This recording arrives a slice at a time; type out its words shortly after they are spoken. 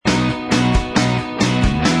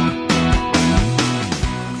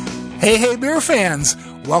Hey, beer fans!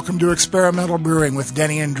 Welcome to Experimental Brewing with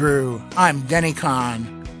Denny and Drew. I'm Denny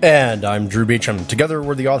Kahn. And I'm Drew Beecham. Together,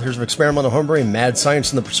 we're the authors of Experimental Homebrewing, Mad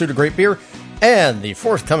Science in the Pursuit of Great Beer, and the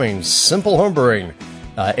forthcoming Simple Homebrewing.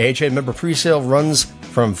 AHA member presale runs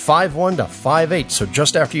from 5/1 to 5/8, so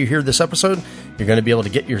just after you hear this episode, you're going to be able to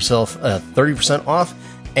get yourself 30% off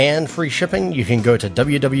and free shipping. You can go to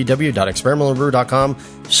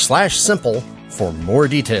www.experimentalbrew.com/simple for more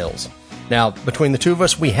details. Now, between the two of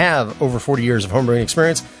us, we have over 40 years of homebrewing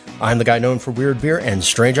experience. I'm the guy known for weird beer and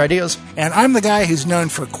strange ideas. And I'm the guy who's known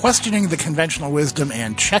for questioning the conventional wisdom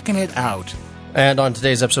and checking it out. And on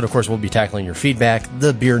today's episode, of course, we'll be tackling your feedback,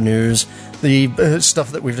 the beer news, the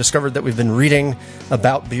stuff that we've discovered that we've been reading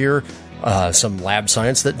about beer, some lab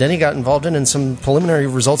science that Denny got involved in, and some preliminary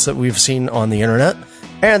results that we've seen on the internet.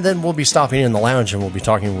 And then we'll be stopping in the lounge and we'll be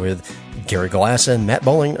talking with Gary Glass and Matt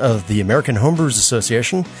Bowling of the American Homebrewers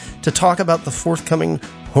Association to talk about the forthcoming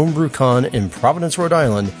HomebrewCon in Providence, Rhode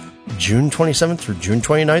Island, June 27th through June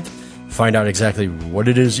 29th. Find out exactly what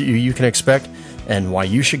it is you can expect and why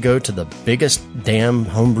you should go to the biggest damn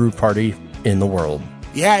homebrew party in the world.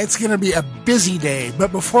 Yeah, it's going to be a busy day,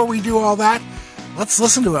 but before we do all that, let's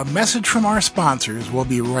listen to a message from our sponsors. We'll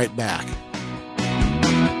be right back.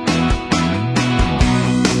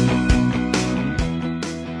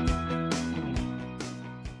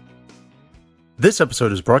 This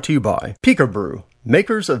episode is brought to you by Pico Brew,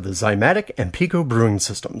 makers of the Zymatic and Pico brewing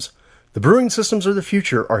systems. The brewing systems of the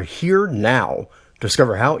future are here now.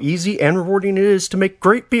 Discover how easy and rewarding it is to make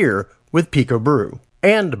great beer with Pico Brew.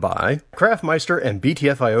 And by Craftmeister and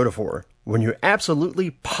BTF Iodophor. When you absolutely,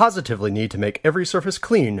 positively need to make every surface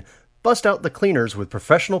clean, bust out the cleaners with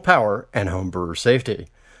professional power and homebrewer safety.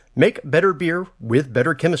 Make better beer with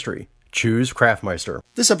better chemistry. Choose Craftmeister.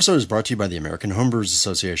 This episode is brought to you by the American Homebrewers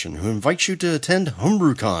Association, who invites you to attend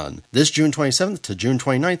HomebrewCon this June 27th to June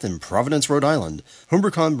 29th in Providence, Rhode Island.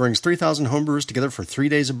 HomebrewCon brings 3,000 homebrewers together for 3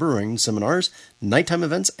 days of brewing, seminars, nighttime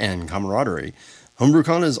events, and camaraderie.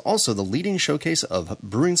 HomebrewCon is also the leading showcase of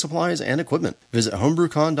brewing supplies and equipment. Visit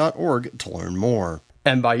homebrewcon.org to learn more.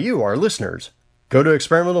 And by you, our listeners. Go to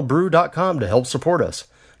experimentalbrew.com to help support us.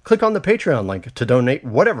 Click on the Patreon link to donate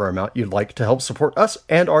whatever amount you'd like to help support us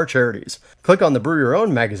and our charities. Click on the Brew Your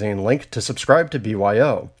Own magazine link to subscribe to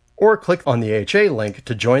BYO. Or click on the AHA link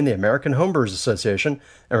to join the American Homebrewers Association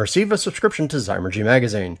and receive a subscription to Zymergy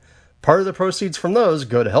magazine. Part of the proceeds from those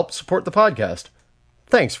go to help support the podcast.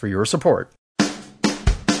 Thanks for your support.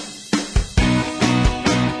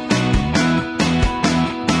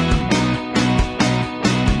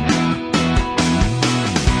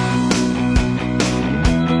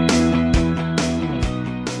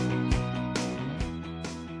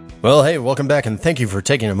 Well, hey, welcome back, and thank you for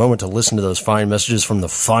taking a moment to listen to those fine messages from the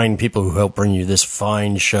fine people who help bring you this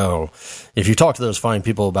fine show. If you talk to those fine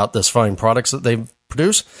people about this fine products that they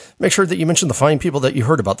produce, make sure that you mention the fine people that you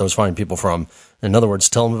heard about those fine people from. In other words,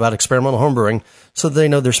 tell them about experimental homebrewing so they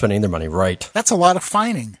know they're spending their money right. That's a lot of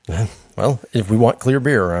fining. Well, if we want clear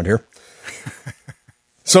beer around here.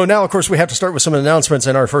 So now, of course, we have to start with some announcements,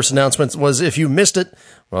 and our first announcement was, if you missed it,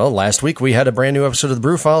 well, last week we had a brand new episode of the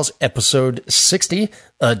Brew Files, episode 60,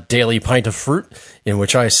 A Daily Pint of Fruit, in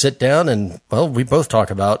which I sit down and, well, we both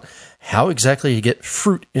talk about how exactly you get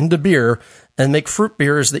fruit into beer and make fruit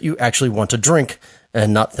beers that you actually want to drink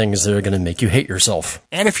and not things that are going to make you hate yourself.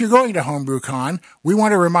 And if you're going to HomebrewCon, we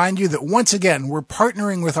want to remind you that once again, we're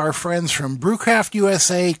partnering with our friends from Brewcraft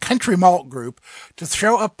USA Country Malt Group to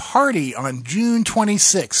throw a party on June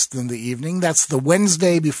 26th in the evening. That's the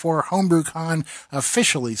Wednesday before HomebrewCon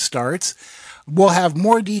officially starts. We'll have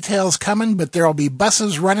more details coming, but there'll be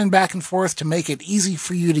buses running back and forth to make it easy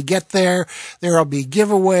for you to get there. There'll be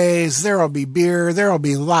giveaways, there'll be beer, there'll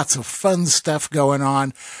be lots of fun stuff going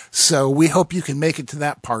on. So we hope you can make it to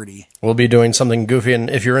that party. We'll be doing something goofy,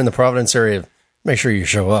 and if you're in the Providence area, make sure you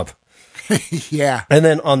show up. Yeah. And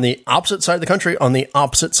then on the opposite side of the country, on the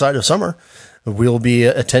opposite side of summer, we'll be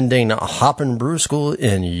attending a Hop and Brew School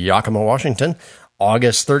in Yakima, Washington,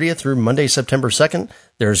 August 30th through Monday, September 2nd.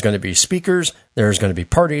 There's going to be speakers, there's going to be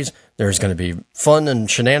parties, there's going to be fun and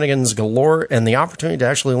shenanigans galore, and the opportunity to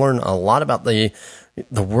actually learn a lot about the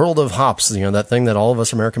world of hops, that thing that all of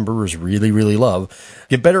us American brewers really, really love.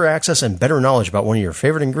 Get better access and better knowledge about one of your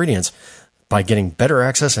favorite ingredients by getting better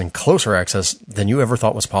access and closer access than you ever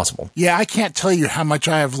thought was possible. Yeah, I can't tell you how much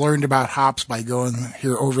I have learned about hops by going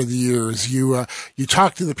here over the years. You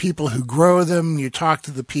talk to the people who grow them, you talk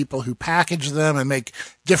to the people who package them and make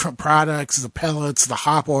different products, the pellets, the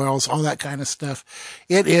hop oils, all that kind of stuff.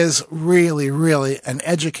 It is really, really an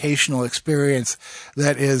educational experience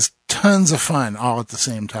that is tons of fun all at the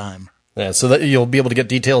same time. Yeah, so that you'll be able to get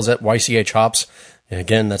details at YCH Hops. And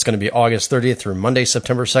again, that's going to be August 30th through Monday,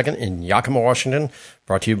 September 2nd in Yakima, Washington,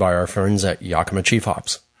 brought to you by our friends at Yakima Chief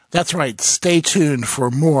Hops. That's right. Stay tuned for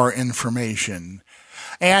more information.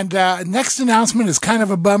 And next announcement is kind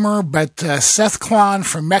of a bummer, but Seth Klon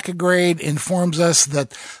from Mechagrade informs us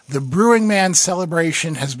that the Brewing Man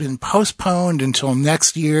celebration has been postponed until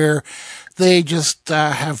next year. They just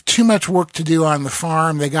have too much work to do on the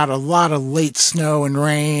farm. They got a lot of late snow and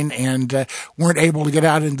rain and weren't able to get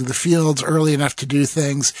out into the fields early enough to do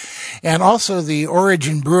things. And also the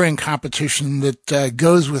Origin Brewing competition that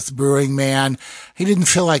goes with Brewing Man, he didn't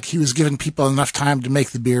feel like he was giving people enough time to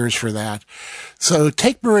make the beers for that. So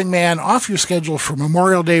take Brewing Man off your schedule for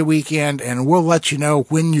Memorial Day weekend, and we'll let you know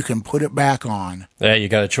when you can put it back on. Yeah, you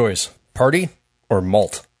got a choice. Party or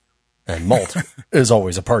malt. And malt is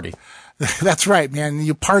always a party. That's right, man.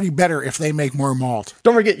 You party better if they make more malt.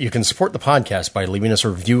 Don't forget, you can support the podcast by leaving us a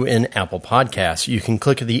review in Apple Podcasts. You can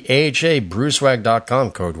click the AHA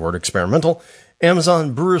brewswag.com code word experimental,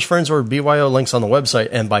 Amazon, Brewers Friends, or BYO links on the website,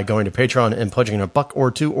 and by going to Patreon and pledging $1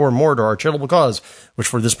 or $2 or more to our charitable cause, which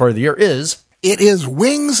for this part of the year is... It is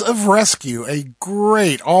Wings of Rescue, a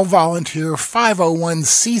great all-volunteer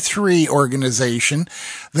 501c3 organization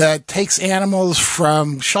that takes animals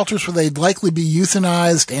from shelters where they'd likely be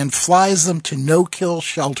euthanized and flies them to no-kill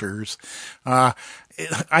shelters. I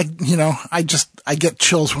get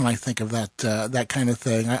chills when I think of that kind of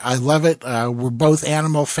thing. I love it. We're both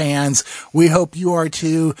animal fans. We hope you are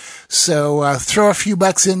too. So, throw a few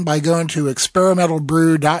bucks in by going to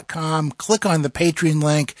experimentalbrew.com, click on the Patreon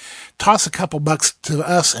link, toss a couple bucks to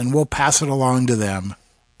us, and we'll pass it along to them.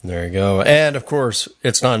 There you go. And of course,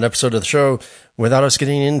 it's not an episode of the show without us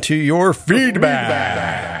getting into your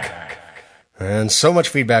feedback. And so much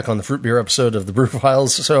feedback on the fruit beer episode of the Brew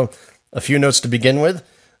Files. So, a few notes to begin with.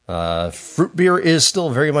 Fruit beer is still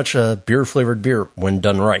very much a beer-flavored beer when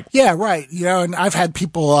done right. Yeah, right. And I've had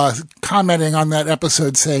people commenting on that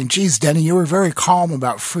episode saying, geez, Denny, you were very calm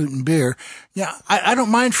about fruit and beer. Yeah, I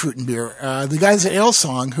don't mind fruit and beer. The guys at Ale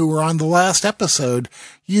Song who were on the last episode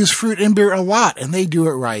use fruit and beer a lot, and they do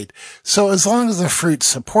it right. So as long as the fruit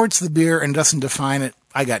supports the beer and doesn't define it,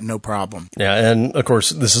 I got no problem. Yeah, and of course,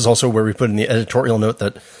 this is also where we put in the editorial note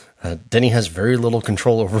that Denny has very little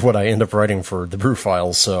control over what I end up writing for the Brew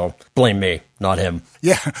Files, so blame me, not him.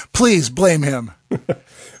 Yeah, please blame him.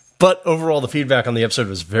 But overall, the feedback on the episode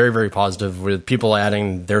was very, very positive, with people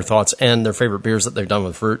adding their thoughts and their favorite beers that they've done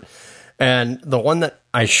with fruit. And the one that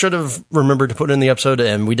I should have remembered to put in the episode,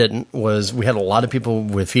 and we didn't, was we had a lot of people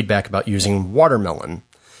with feedback about using watermelon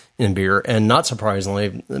in beer. And not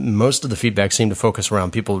surprisingly, most of the feedback seemed to focus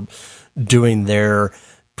around people doing their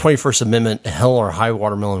 21st Amendment Hell or High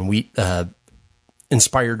Watermelon Wheat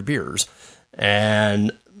inspired beers.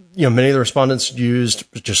 And, many of the respondents used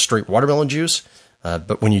just straight watermelon juice.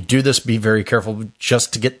 But when you do this, be very careful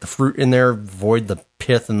just to get the fruit in there, avoid the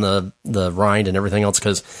pith and the rind and everything else,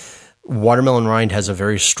 because watermelon rind has a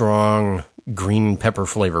very strong green pepper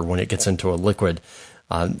flavor when it gets into a liquid.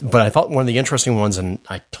 But I thought one of the interesting ones, and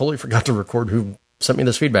I totally forgot to record who sent me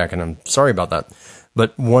this feedback, and I'm sorry about that.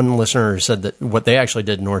 But one listener said that what they actually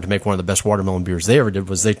did in order to make one of the best watermelon beers they ever did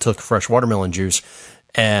was they took fresh watermelon juice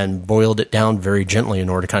and boiled it down very gently in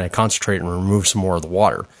order to kind of concentrate and remove some more of the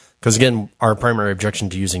water. Because again, our primary objection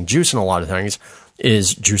to using juice in a lot of things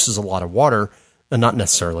is juice is a lot of water and not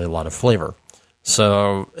necessarily a lot of flavor.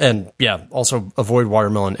 So, and yeah, also avoid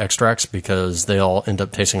watermelon extracts because they all end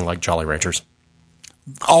up tasting like Jolly Ranchers.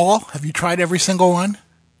 All? Have you tried every single one?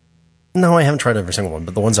 No, I haven't tried every single one,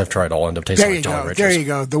 but the ones I've tried all end up tasting like Jolly Ranchers. There you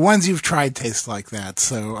go. The ones you've tried taste like that.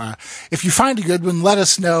 So if you find a good one, let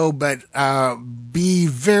us know, but be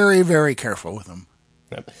very, very careful with them.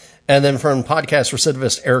 Yep. And then from podcast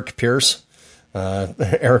recidivist Eric Pierce,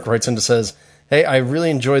 Eric writes in and says, hey, I really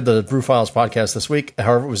enjoyed the Brew Files podcast this week.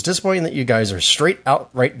 However, it was disappointing that you guys are straight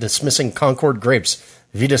outright dismissing Concord grapes,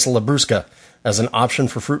 Vitis labrusca, as an option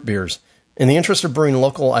for fruit beers. In the interest of brewing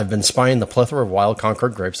local, I've been spying the plethora of wild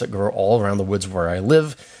Concord grapes that grow all around the woods where I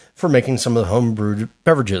live for making some of the home-brewed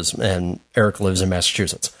beverages, and Eric lives in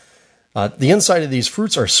Massachusetts. The inside of these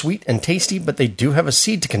fruits are sweet and tasty, but they do have a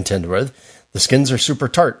seed to contend with. The skins are super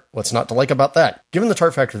tart. What's not to like about that? Given the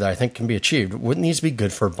tart factor that I think can be achieved, wouldn't these be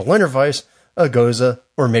good for Berliner Weiss, a Goza,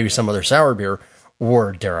 or maybe some other sour beer,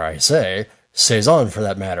 or, dare I say, Saison for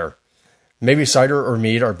that matter? Maybe cider or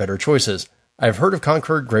mead are better choices. I've heard of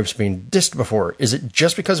Concord grapes being dissed before. Is it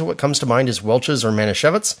just because of what comes to mind is Welch's or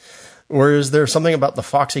Manischewitz? Or is there something about the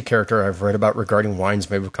foxy character I've read about regarding wines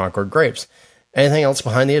made with Concord grapes? Anything else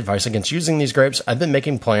behind the advice against using these grapes? I've been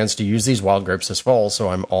making plans to use these wild grapes this fall, so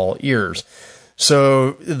I'm all ears.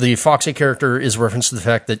 So the foxy character is reference to the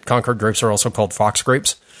fact that Concord grapes are also called fox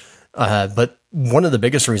grapes. But one of the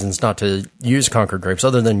biggest reasons not to use Concord grapes,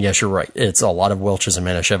 other than, yes, you're right, it's a lot of Welch's and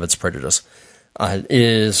Manischewitz prejudice,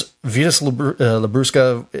 is Vitis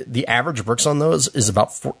Labrusca. The average bricks on those is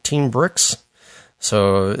about 14 bricks.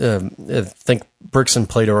 So I think bricks and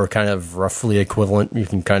Plato are kind of roughly equivalent. You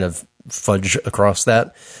can kind of fudge across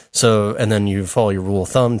that. So, and then you follow your rule of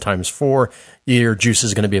thumb times 4, your juice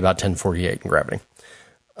is going to be about 1048 in gravity.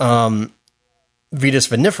 Vitis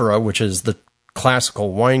vinifera, which is the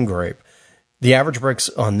classical wine grape, the average bricks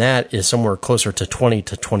on that is somewhere closer to 20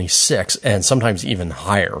 to 26, and sometimes even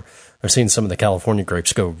higher. I've seen some of the California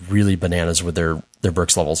grapes go really bananas with their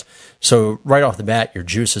bricks levels. So right off the bat, your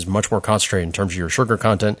juice is much more concentrated in terms of your sugar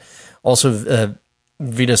content. Also,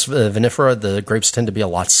 Vitis vinifera, the grapes tend to be a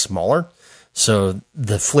lot smaller. So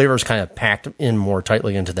the flavor is kind of packed in more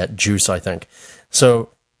tightly into that juice, I think. So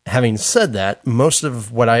having said that, most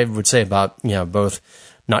of what I would say about, both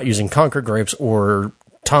not using Concord grapes or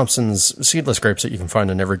Thompson's seedless grapes that you can find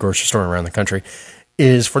in every grocery store around the country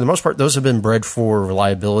is, for the most part, those have been bred for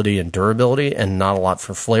reliability and durability and not a lot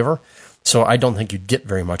for flavor. So I don't think you'd get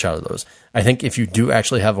very much out of those. I think if you do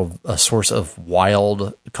actually have a source of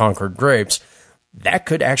wild Concord grapes, that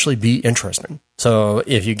could actually be interesting. So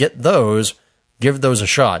if you get those, give those a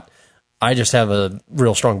shot. I just have a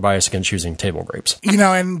real strong bias against using table grapes.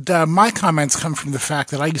 And my comments come from the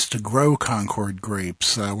fact that I used to grow Concord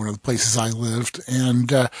grapes, one of the places I lived.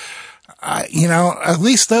 And, at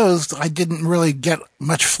least those, I didn't really get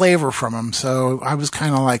much flavor from them. So I was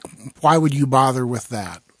kind of like, why would you bother with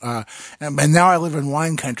that? And now I live in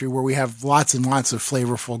wine country where we have lots and lots of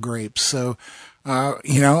flavorful grapes. So,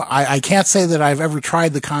 I can't say that I've ever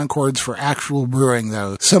tried the Concords for actual brewing,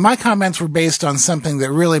 though. So my comments were based on something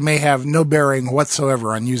that really may have no bearing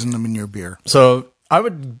whatsoever on using them in your beer. So I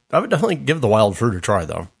would definitely give the wild fruit a try,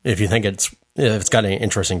 though, if you think it's got any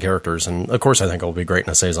interesting characters. And, of course, I think it'll be great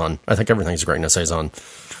in a Saison. I think everything's great in a Saison.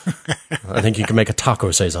 I think you can make a taco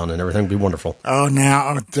Saison and everything will be wonderful. Oh,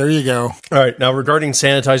 now, there you go. All right. Now, regarding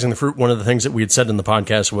sanitizing the fruit, one of the things that we had said in the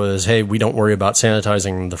podcast was, hey, we don't worry about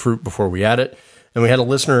sanitizing the fruit before we add it. And we had a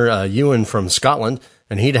listener, Ewan from Scotland,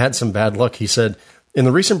 and he'd had some bad luck. He said, in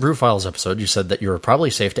the recent Brew Files episode, you said that you were probably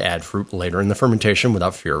safe to add fruit later in the fermentation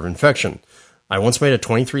without fear of infection. I once made a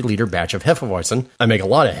 23-liter batch of Hefeweizen. I make a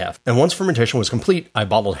lot of Hef. And once fermentation was complete, I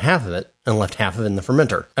bottled half of it and left half of it in the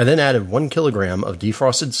fermenter. I then added 1 kilogram of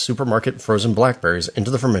defrosted supermarket frozen blackberries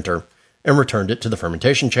into the fermenter and returned it to the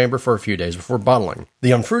fermentation chamber for a few days before bottling.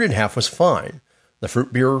 The unfruited half was fine. The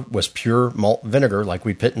fruit beer was pure malt vinegar like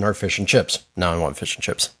we put in our fish and chips. Now I want fish and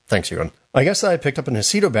chips. Thanks, Ewan. I guess I picked up an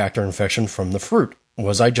Acetobacter infection from the fruit.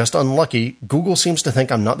 Was I just unlucky? Google seems to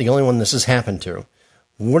think I'm not the only one this has happened to.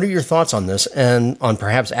 What are your thoughts on this and on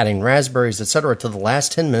perhaps adding raspberries, etc. to the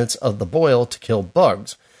last 10 minutes of the boil to kill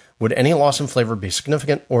bugs? Would any loss in flavor be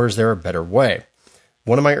significant, or is there a better way?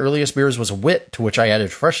 One of my earliest beers was a wit, to which I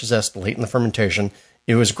added fresh zest late in the fermentation.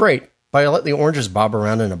 It was great, but I let the oranges bob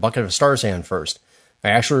around in a bucket of Star San first. I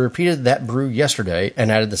actually repeated that brew yesterday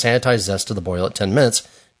and added the sanitized zest to the boil at 10 minutes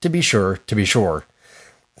to be sure.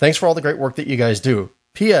 Thanks for all the great work that you guys do.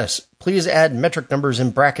 P.S. Please add metric numbers in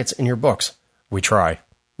brackets in your books. We try.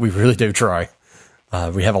 We really do try.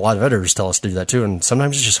 We have a lot of editors tell us to do that too, and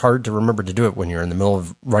sometimes it's just hard to remember to do it when you're in the middle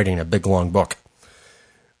of writing a big, long book.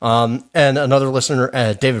 And another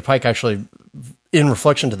listener, David Pike, actually, in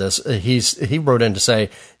reflection to this, he wrote in to say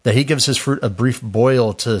that he gives his fruit a brief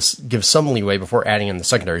boil to give some leeway before adding in the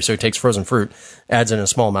secondary. So he takes frozen fruit, adds in a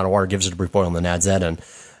small amount of water, gives it a brief boil, and then adds that in.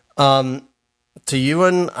 To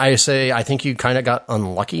Ewan, I say I think you kind of got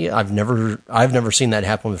unlucky. I've never seen that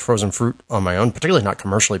happen with frozen fruit on my own, particularly not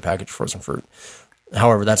commercially packaged frozen fruit.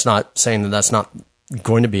 However, that's not saying that that's not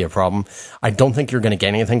going to be a problem. I don't think you're going to get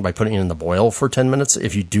anything by putting it in the boil for 10 minutes.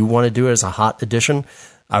 If you do want to do it as a hot addition,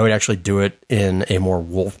 I would actually do it in a more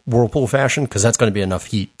whirlpool fashion, because that's going to be enough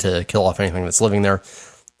heat to kill off anything that's living there.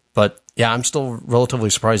 But yeah, I'm still relatively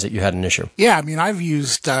surprised that you had an issue. Yeah, I mean, I've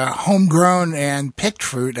used homegrown and picked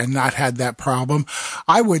fruit and not had that problem.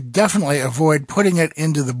 I would definitely avoid putting it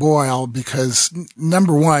into the boil because,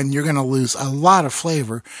 number one, you're going to lose a lot of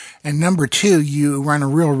flavor. And number two, you run a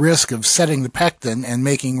real risk of setting the pectin and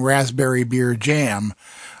making raspberry beer jam.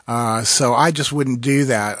 So I just wouldn't do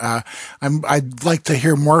that. I'd like to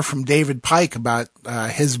hear more from David Pike about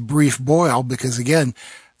his brief boil because, again,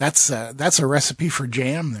 that's a recipe for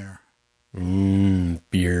jam there.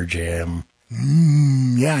 Beer jam.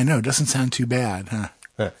 Yeah, I know. It doesn't sound too bad,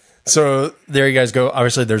 huh? So there you guys go.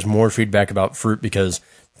 Obviously, there's more feedback about fruit because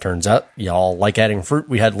turns out y'all like adding fruit.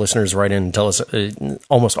 We had listeners write in and tell us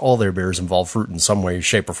almost all their beers involve fruit in some way,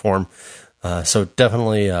 shape, or form. So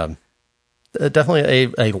definitely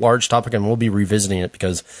definitely a large topic, and we'll be revisiting it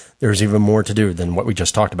because there's even more to do than what we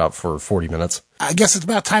just talked about for 40 minutes. I guess it's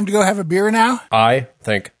about time to go have a beer now? I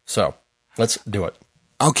think so. Let's do it.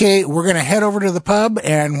 Okay, we're going to head over to the pub,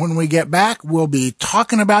 and when we get back, we'll be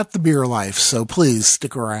talking about the beer life, so please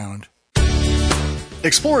stick around.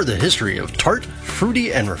 Explore the history of tart,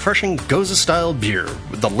 fruity, and refreshing Gose-style beer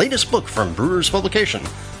with the latest book from Brewers Publication,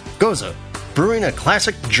 Gose, Brewing a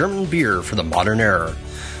Classic German Beer for the Modern Era.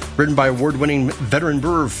 Written by award-winning veteran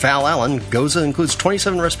brewer Val Allen, Gose includes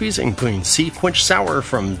 27 recipes, including Sea Quench Sour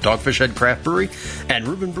from Dogfish Head Craft Brewery and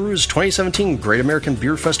Reuben Brew's 2017 Great American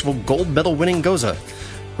Beer Festival Gold Medal-winning Gose.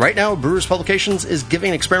 Right now, Brewers Publications is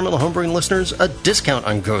giving experimental homebrewing listeners a discount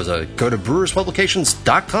on Gose. Go to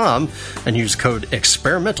brewerspublications.com and use code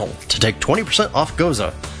EXPERIMENTAL to take 20% off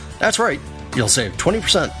Gose. That's right, you'll save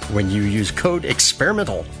 20% when you use code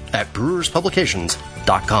EXPERIMENTAL at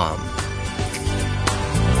brewerspublications.com.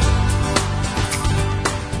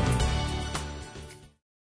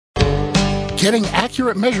 Getting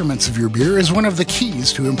accurate measurements of your beer is one of the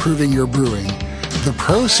keys to improving your brewing. The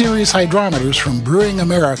Pro Series hydrometers from Brewing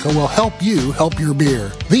America will help you help your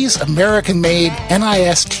beer. These American-made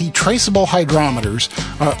NIST traceable hydrometers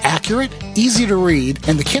are accurate, easy to read,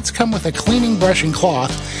 and the kits come with a cleaning brush and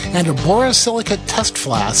cloth and a borosilicate test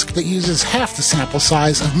flask that uses half the sample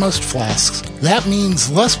size of most flasks. That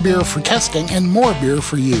means less beer for testing and more beer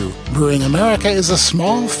for you. Brewing America is a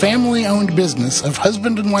small, family-owned business of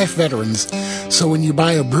husband and wife veterans, so when you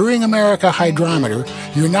buy a Brewing America hydrometer,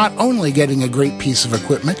 you're not only getting a great piece of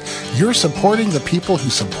equipment, you're supporting the people who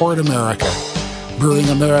support America. Brewing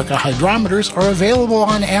America hydrometers are available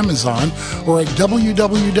on Amazon or at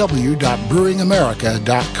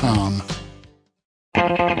www.brewingamerica.com.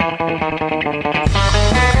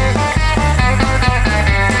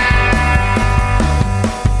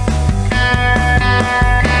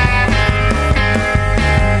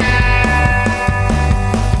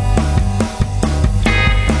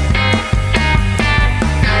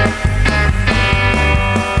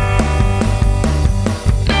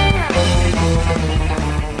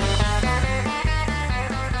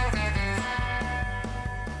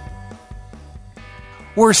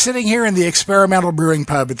 We're sitting here in the Experimental Brewing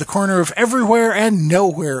Pub at the corner of everywhere and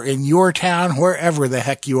nowhere in your town, wherever the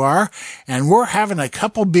heck you are, and we're having a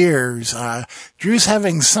couple beers. Drew's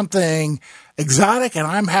having something exotic, and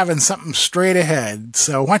I'm having something straight ahead.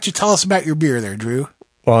 So why don't you tell us about your beer there, Drew?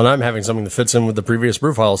 Well, and I'm having something that fits in with the previous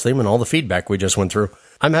Brew Files theme and all the feedback we just went through.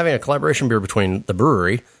 I'm having a collaboration beer between the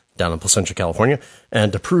brewery down in Placentia, California,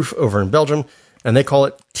 and De Proof over in Belgium, and they call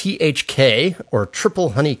it THK, or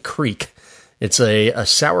Triple Honey Creek. It's a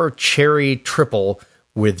sour cherry triple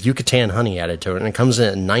with Yucatan honey added to it, and it comes in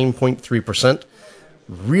at 9.3%.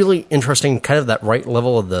 Really interesting, kind of that right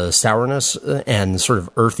level of the sourness and sort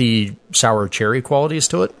of earthy sour cherry qualities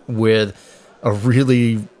to it, with a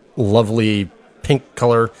really lovely pink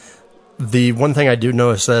color. The one thing I do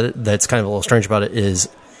notice that's kind of a little strange about it is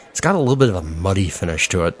it's got a little bit of a muddy finish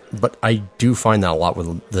to it, but I do find that a lot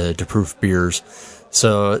with the De Proof beers.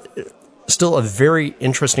 So still a very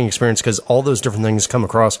interesting experience because all those different things come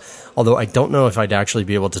across, although I don't know if I'd actually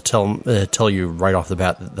be able to tell you right off the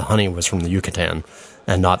bat that the honey was from the Yucatan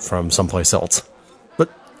and not from someplace else. But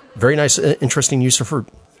very nice, interesting use of fruit.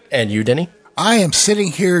 And you, Denny? I am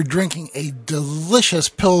sitting here drinking a delicious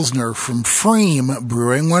Pilsner from Freem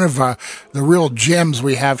Brewing, one of the real gems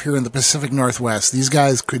we have here in the Pacific Northwest. These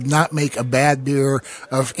guys could not make a bad beer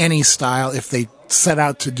of any style if they set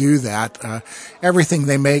out to do that. Everything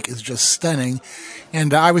they make is just stunning.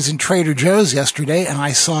 And I was in Trader Joe's yesterday, and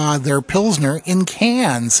I saw their Pilsner in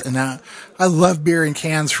cans. And I love beer in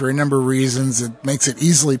cans for a number of reasons. It makes it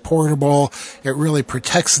easily portable. It really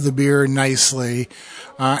protects the beer nicely.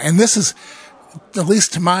 And this is, at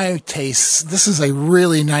least to my taste, this is a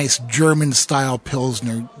really nice German-style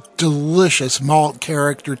Pilsner. Delicious malt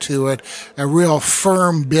character to it, a real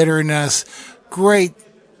firm bitterness, great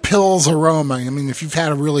Pils aroma. I mean, if you've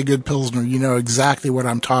had a really good Pilsner, you know exactly what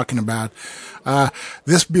I'm talking about.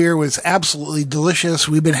 This beer was absolutely delicious.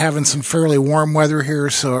 We've been having some fairly warm weather here,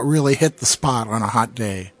 so it really hit the spot on a hot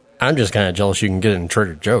day. I'm just kind of jealous you can get it in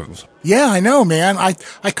Trader Joe's. Yeah, I know, man. I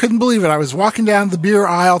couldn't believe it. I was walking down the beer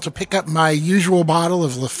aisle to pick up my usual bottle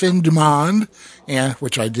of Le Fin du Monde,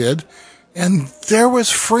 which I did, and there was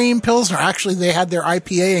Freem Pilsner. Actually, they had their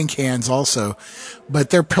IPA in cans also, but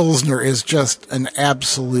their Pilsner is just an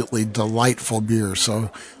absolutely delightful beer, so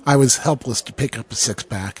I was helpless to pick up a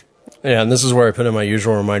six-pack. Yeah, and this is where I put in my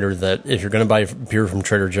usual reminder that if you're going to buy beer from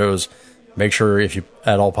Trader Joe's, make sure, if you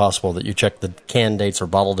at all possible, that you check the can dates or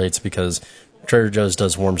bottle dates, because Trader Joe's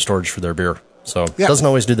does warm storage for their beer. So it Yeah. doesn't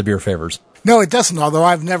always do the beer favors. No, it doesn't, although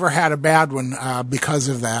I've never had a bad one because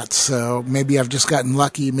of that. So maybe I've just gotten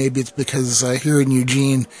lucky. Maybe it's because here in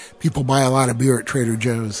Eugene, people buy a lot of beer at Trader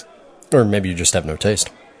Joe's. Or maybe you just have no taste.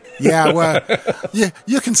 Yeah, well,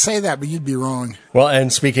 you can say that, but you'd be wrong. Well,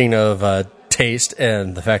 and speaking of taste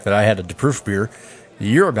and the fact that I had a DeProof beer,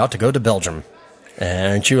 you're about to go to Belgium.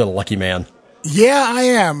 Aren't you a lucky man? Yeah, I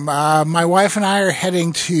am. My wife and I are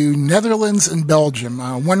heading to Netherlands and Belgium.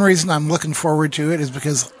 One reason I'm looking forward to it is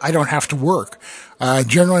because I don't have to work.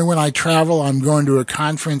 Generally, when I travel, I'm going to a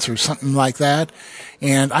conference or something like that,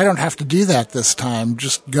 and I don't have to do that this time.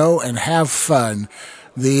 Just go and have fun.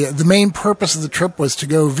 The main purpose of the trip was to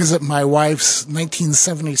go visit my wife's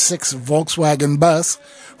 1976 Volkswagen bus,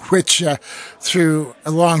 which, through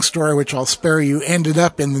a long story, which I'll spare you, ended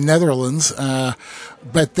up in the Netherlands.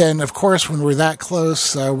 But then, of course, when we're that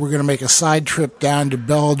close, we're going to make a side trip down to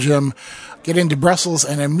Belgium, get into Brussels,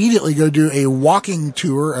 and immediately go do a walking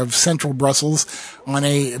tour of central Brussels on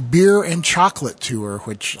a beer and chocolate tour,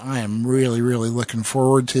 which I am really, really looking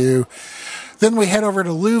forward to. Then we head over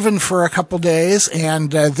to Leuven for a couple days,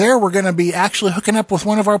 and there we're going to be actually hooking up with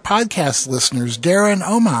one of our podcast listeners, Darren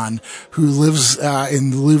Oman, who lives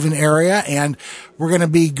in the Leuven area, and we're going to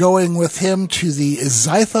be going with him to the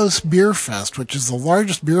Zythos Beer Fest, which is the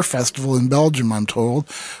largest beer festival in Belgium, I'm told.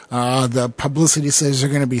 The publicity says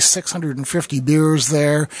there are going to be 650 beers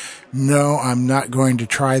there. No, I'm not going to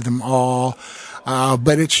try them all.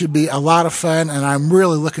 But it should be a lot of fun, and I'm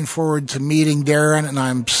really looking forward to meeting Darren, and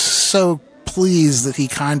I'm so pleased that he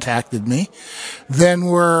contacted me. Then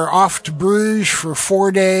we're off to Bruges for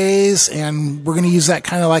 4 days, and we're going to use that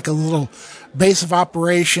kind of like a little base of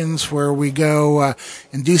operations where we go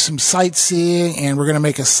and do some sightseeing, and we're going to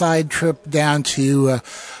make a side trip down to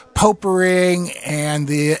Popering and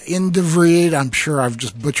the Indevried, I'm sure I've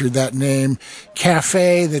just butchered that name,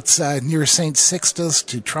 cafe that's near St. Sixtus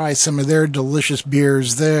to try some of their delicious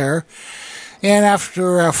beers there. And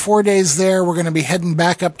after 4 days there, we're going to be heading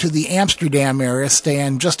back up to the Amsterdam area,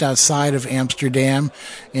 staying just outside of Amsterdam,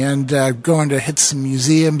 and going to hit some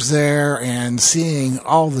museums there and seeing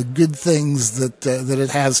all the good things that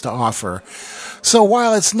it has to offer. So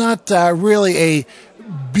while it's not really a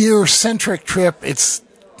beer-centric trip,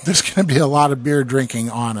 there's going to be a lot of beer drinking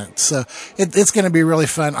on it. So it's going to be really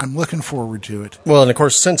fun. I'm looking forward to it. Well, and of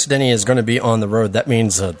course, since Denny is going to be on the road, that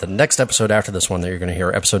means the next episode after this one that you're going to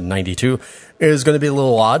hear, episode 92, is going to be a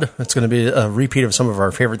little odd. It's going to be a repeat of some of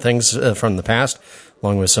our favorite things from the past,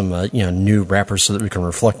 along with some new rappers so that we can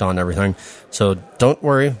reflect on everything. So don't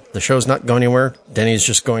worry. The show's not going anywhere. Denny's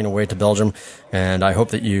just going away to Belgium, and I hope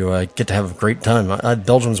that you get to have a great time.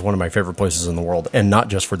 Belgium's one of my favorite places in the world, and not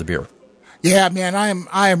just for the beer. Yeah, man,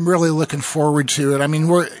 I am really looking forward to it. I mean,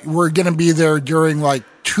 we're going to be there during like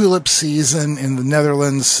tulip season in the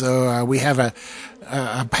Netherlands, so we have a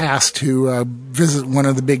pass to visit one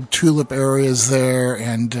of the big tulip areas there,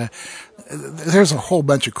 and there's a whole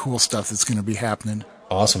bunch of cool stuff that's going to be happening.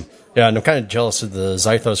 Awesome. Yeah, and I'm kind of jealous of the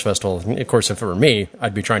Zythos Festival. Of course, if it were me,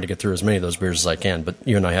 I'd be trying to get through as many of those beers as I can, but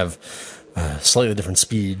you and I have slightly different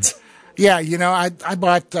speeds. Yeah, I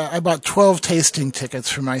bought 12 tasting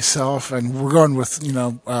tickets for myself, and we're going with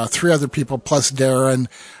 3 other people plus Darren,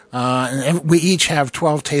 and we each have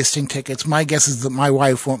 12 tasting tickets. My guess is that my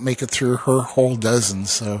wife won't make it through her whole dozen,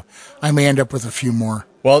 so I may end up with a few more.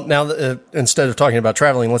 Well, now instead of talking about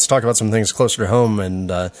traveling, let's talk about some things closer to home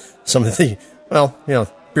and some of the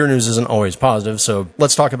beer news isn't always positive, so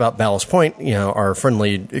let's talk about Ballast Point. Our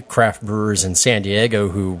friendly craft brewers in San Diego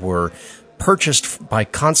who were purchased by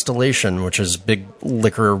Constellation, which is a big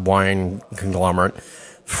liquor wine conglomerate,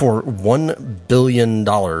 for $1 billion.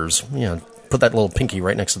 Put that little pinky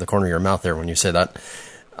right next to the corner of your mouth there when you say that.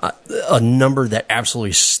 A number that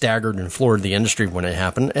absolutely staggered and floored the industry when it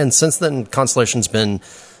happened. And since then, Constellation's been,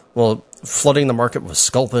 flooding the market with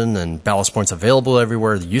Sculpin and Ballast Points available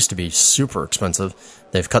everywhere. They used to be super expensive.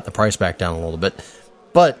 They've cut the price back down a little bit.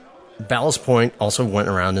 But Ballast Point also went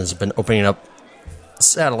around and has been opening up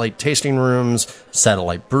satellite tasting rooms,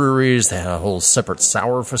 satellite breweries. They had a whole separate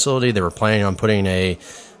sour facility. They were planning on putting a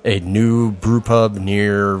new brew pub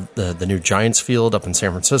near the new Giants field up in San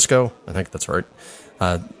Francisco. I think that's right.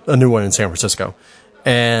 A new one in San Francisco.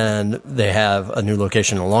 And they have a new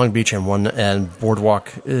location in Long Beach and one at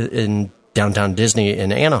Boardwalk in downtown Disney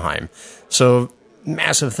in Anaheim. So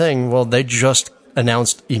massive thing. Well, they just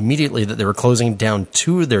announced immediately that they were closing down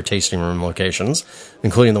 2 of their tasting room locations,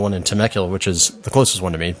 including the one in Temecula, which is the closest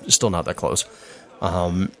one to me. Still not that close.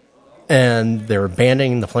 And they're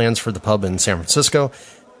abandoning the plans for the pub in San Francisco,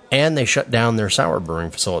 and they shut down their sour brewing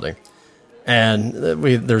facility. And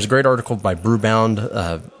there's a great article by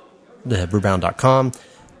Brewbound, brewbound.com,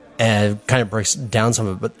 and kind of breaks down some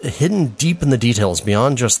of it, but hidden deep in the details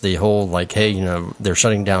beyond just the whole, like, hey, they're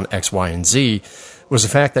shutting down X, Y, and Z, was the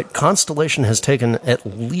fact that Constellation has taken at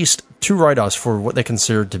least 2 write-offs for what they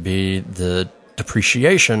considered to be the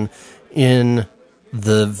depreciation in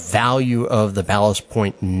the value of the Ballast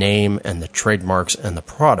Point name and the trademarks and the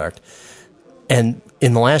product. And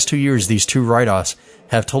in the last 2 years, these 2 write-offs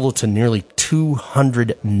have totaled to nearly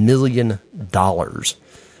 $200 million.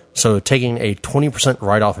 So taking a 20%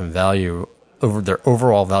 write-off in value over their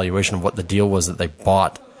overall valuation of what the deal was that they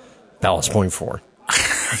bought Ballast Point for.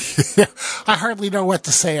 I hardly know what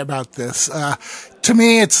to say about this. To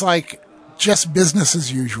me, it's like just business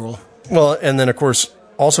as usual. Well, and then, of course,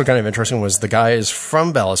 also kind of interesting was the guys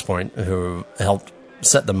from Ballast Point who helped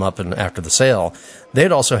set them up and after the sale.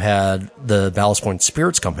 They'd also had the Ballast Point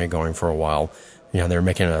Spirits Company going for a while. They were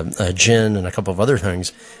making a gin and a couple of other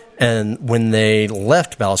things. And when they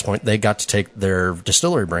left Ballast Point, they got to take their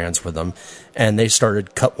distillery brands with them, and they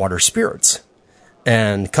started Cutwater Spirits.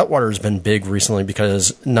 And Cutwater has been big recently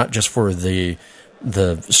because not just for the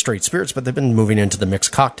straight spirits, but they've been moving into the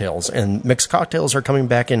mixed cocktails, and mixed cocktails are coming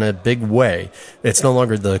back in a big way. It's no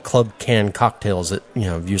longer the club can cocktails that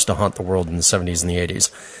used to haunt the world in the 70s and the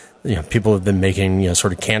 80s. People have been making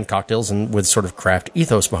sort of canned cocktails and with sort of craft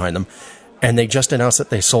ethos behind them, and they just announced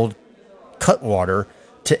that they sold Cutwater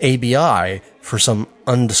to ABI for some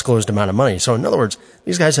undisclosed amount of money. So in other words,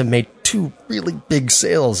 these guys have made 2 really big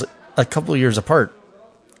sales a couple of years apart.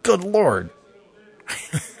 Good Lord.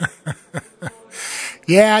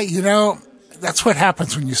 Yeah, that's what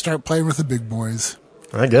happens when you start playing with the big boys.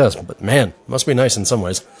 I guess, but man, must be nice in some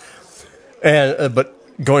ways. And but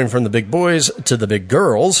going from the big boys to the big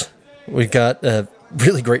girls, we've got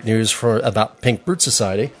really great news about Pink Brute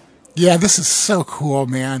Society. Yeah, this is so cool,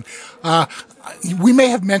 man. We may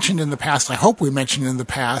have mentioned in the past, I hope we mentioned in the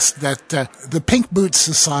past, that the Pink Boots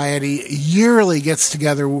Society yearly gets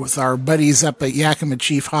together with our buddies up at Yakima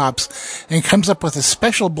Chief Hops and comes up with a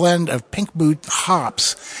special blend of Pink Boot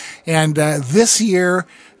hops. And this year,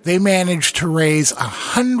 they managed to raise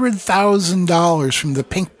 $100,000 from the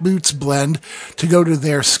Pink Boots blend to go to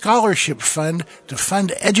their scholarship fund to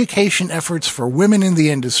fund education efforts for women in the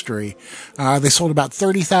industry. They sold about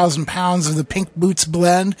 30,000 pounds of the Pink Boots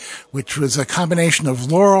blend, which was a combination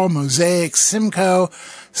of Laurel, Mosaic, Simcoe,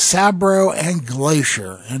 Sabro, and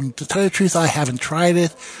Glacier. And to tell you the truth, I haven't tried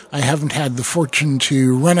it. I haven't had the fortune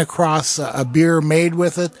to run across a beer made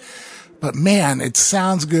with it. But man, it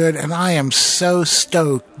sounds good, and I am so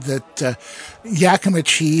stoked that Yakima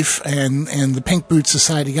Chief and the Pink Boot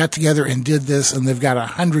Society got together and did this, and they've got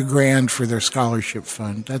 $100,000 for their scholarship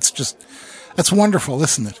fund. That's wonderful,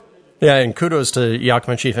 isn't it? Yeah, and kudos to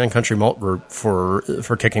Yakima Chief and Country Malt Group for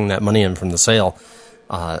kicking that money in from the sale.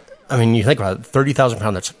 I mean, you think about it, 30,000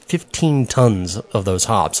 pounds, that's 15 tons of those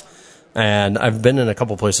hops. And I've been in a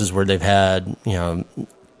couple places where they've had,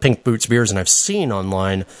 Pink Boots beers, and I've seen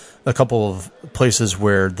online a couple of places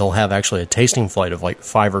where they'll have actually a tasting flight of like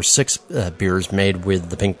 5 or 6 beers made with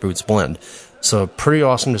the Pink Boots blend. So pretty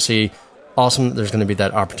awesome to see. Awesome that there's going to be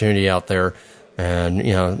that opportunity out there. And,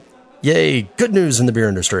 yay, good news in the beer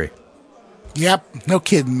industry. Yep, no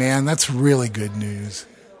kidding, man. That's really good news.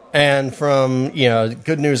 And from,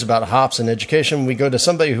 good news about hops and education, we go to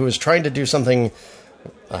somebody who is trying to do something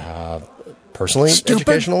personally Stupid?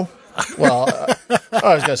 Educational. Well,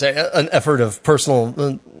 I was going to say an effort of personal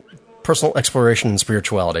exploration and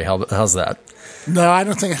spirituality. How's that? No, I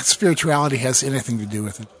don't think spirituality has anything to do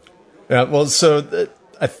with it. Yeah, well, so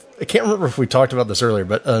I can't remember if we talked about this earlier,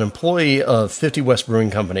 but an employee of 50 West Brewing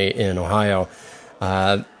Company in Ohio,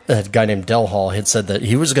 a guy named Del Hall, had said that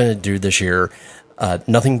he was going to do this year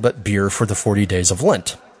nothing but beer for the 40 days of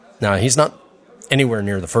Lent. Now, he's not anywhere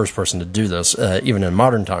near the first person to do this, even in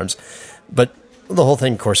modern times, but the whole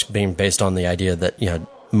thing, of course, being based on the idea that,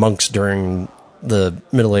 monks during the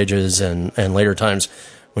Middle Ages and later times,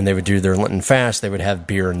 when they would do their Lenten fast, they would have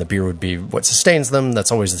beer, and the beer would be what sustains them.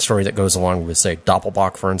 That's always the story that goes along with, say,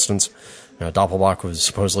 Doppelbock, for instance. Doppelbock was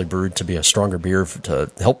supposedly brewed to be a stronger beer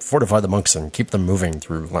to help fortify the monks and keep them moving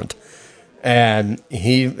through Lent. And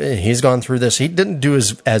he's gone through this. He didn't do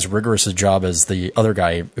as rigorous a job as the other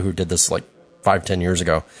guy who did this like 5-10 years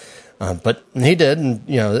ago. But he did, and,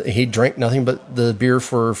 he drank nothing but the beer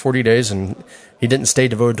for 40 days, and he didn't stay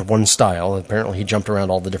devoted to one style. Apparently, he jumped around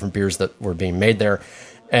all the different beers that were being made there,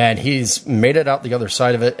 and he's made it out the other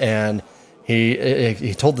side of it, and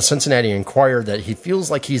he told the Cincinnati Enquirer that he feels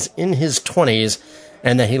like he's in his 20s,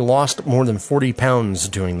 and that he lost more than 40 pounds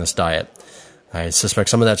doing this diet. I suspect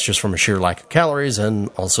some of that's just from a sheer lack of calories, and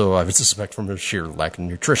also I would suspect from a sheer lack of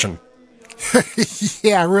nutrition.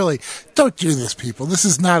 Yeah, really. Don't do this, people. This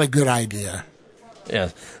is not a good idea. Yeah.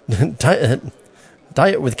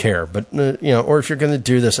 Diet with care, but, or if you're going to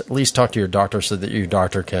do this, at least talk to your doctor so that your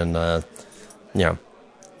doctor can,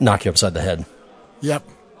 knock you upside the head. Yep.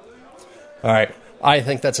 All right. I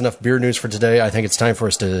think that's enough beer news for today. I think it's time for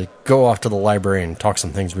us to go off to the library and talk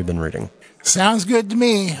some things we've been reading. Sounds good to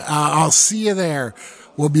me. I'll see you there.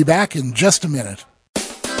 We'll be back in just a minute.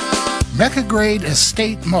 Mecca Grade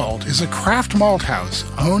Estate Malt is a craft malt house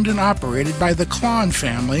owned and operated by the Klon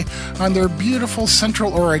family on their beautiful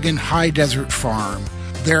Central Oregon high desert farm.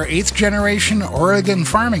 Their 8th generation Oregon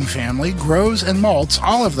farming family grows and malts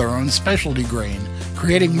all of their own specialty grain,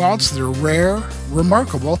 creating malts that are rare,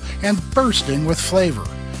 remarkable, and bursting with flavor.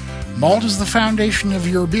 Malt is the foundation of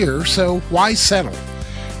your beer, so why settle?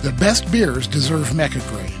 The best beers deserve Mecca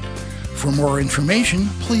Grade. For more information,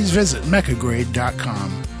 please visit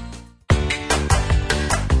meccagrade.com.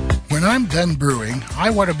 When I'm done brewing,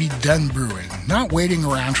 I want to be done brewing, not waiting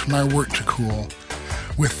around for my wort to cool.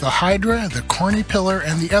 With the Hydra, the Corny Pillar,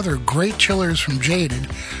 and the other great chillers from Jaded,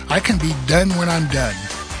 I can be done when I'm done.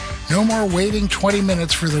 No more waiting 20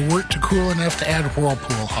 minutes for the wort to cool enough to add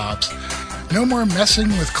whirlpool hops. No more messing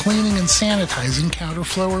with cleaning and sanitizing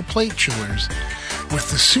counterflow or plate chillers. With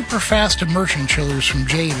the super fast immersion chillers from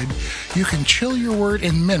Jaded, you can chill your wort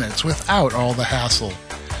in minutes without all the hassle.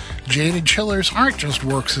 Jaded chillers aren't just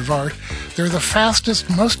works of art, they're the fastest,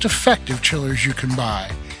 most effective chillers you can buy.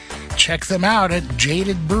 Check them out at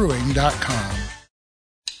jadedbrewing.com.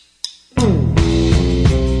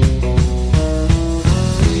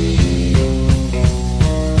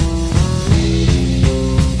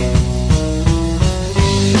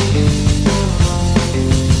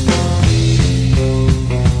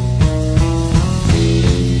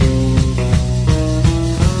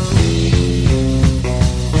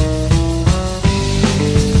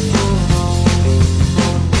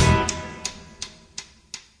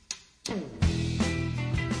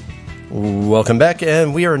 Welcome back,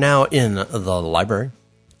 and we are now in the library.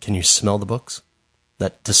 Can you smell the books?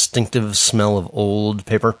 That distinctive smell of old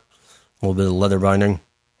paper? A little bit of leather binding?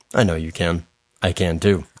 I know you can. I can,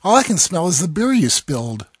 too. All I can smell is the beer you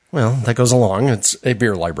spilled. Well, that goes along. It's a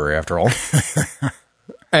beer library, after all.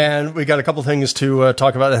 And we got a couple things to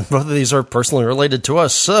talk about, and both of these are personally related to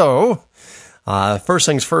us. So, first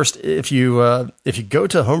things first, if you go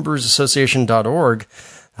to homebrewsassociation.org,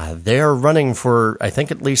 they're running for, I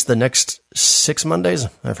think, at least the next 6 Mondays.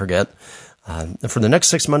 I forget. For the next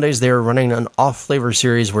 6 Mondays, they're running an off-flavor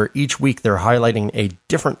series where each week they're highlighting a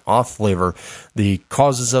different off-flavor, the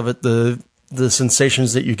causes of it, the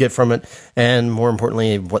sensations that you get from it, and more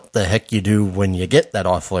importantly, what the heck you do when you get that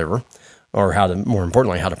off-flavor, or more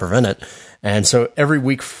importantly, how to prevent it. And so every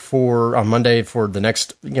week on Monday for the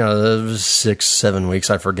next 6-7 weeks,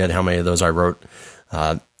 I forget how many of those I wrote,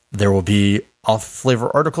 there will be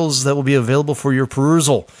off-flavor articles that will be available for your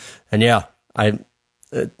perusal. And yeah,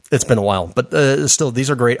 it's been a while, but still,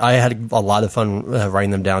 these are great. I had a lot of fun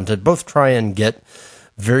writing them down to both try and get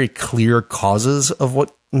very clear causes of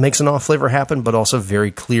what makes an off-flavor happen, but also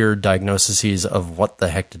very clear diagnoses of what the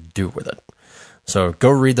heck to do with it. So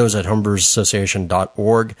go read those at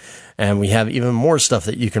homebrewsassociation.org, and we have even more stuff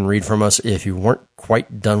that you can read from us if you weren't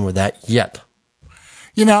quite done with that yet.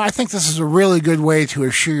 You know, I think this is a really good way to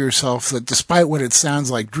assure yourself that despite what it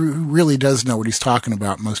sounds like, Drew really does know what he's talking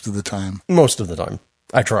about most of the time. Most of the time.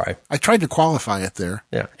 I try. I tried to qualify it there.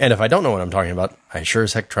 Yeah. And if I don't know what I'm talking about, I sure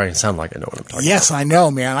as heck try and sound like I know what I'm talking about. Yes, I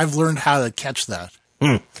know, man. I've learned how to catch that.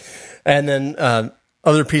 And then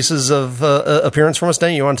other pieces of appearance from us,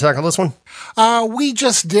 Dan, you want to tackle this one? We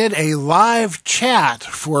just did a live chat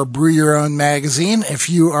for Brew Your Own magazine. If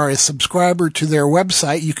you are a subscriber to their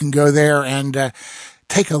website, you can go there and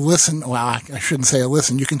take a listen. Well, I shouldn't say a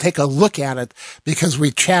listen. You can take a look at it because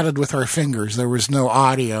we chatted with our fingers. There was no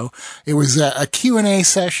audio. It was a Q&A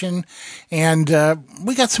session, and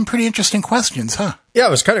we got some pretty interesting questions, huh? Yeah, it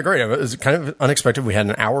was kind of great. It was kind of unexpected. We had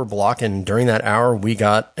an hour block, and during that hour, we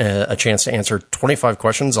got a chance to answer 25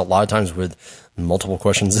 questions, a lot of times with multiple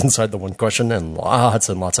questions inside the one question and lots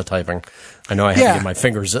of typing. I know I had to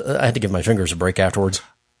give my fingers a break afterwards.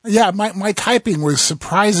 Yeah, my typing was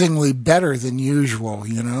surprisingly better than usual.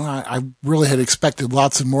 You know, I really had expected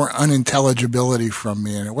lots of more unintelligibility from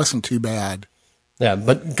me, and it wasn't too bad. Yeah,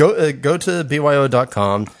 but go to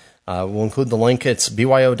byo.com. We'll include the link. It's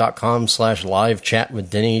byo.com/live chat with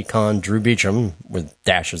Denny Conn, Drew Beecham, with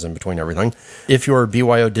dashes in between everything. If you're a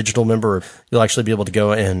BYO digital member, you'll actually be able to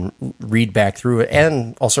go and read back through it,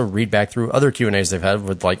 and also read back through other Q&As they've had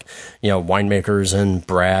with, like, winemakers and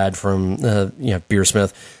Brad from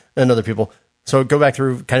Beersmith and other people. So go back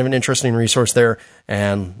through, kind of an interesting resource there.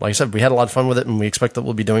 And like I said, we had a lot of fun with it, and we expect that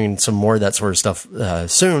we'll be doing some more of that sort of stuff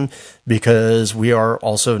soon, because we are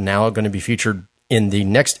also now going to be featured in the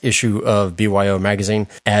next issue of BYO magazine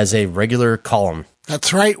as a regular column.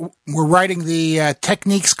 That's right. We're writing the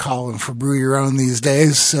techniques column for Brew Your Own these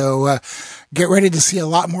days, so get ready to see a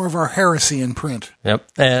lot more of our heresy in print. Yep.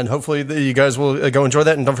 And hopefully you guys will go enjoy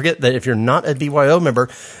that. And don't forget that if you're not a BYO member,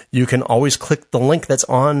 you can always click the link that's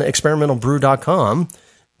on experimentalbrew.com,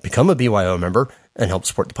 become a BYO member, and help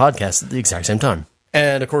support the podcast at the exact same time.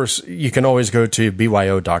 And, of course, you can always go to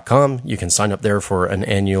byo.com. You can sign up there for an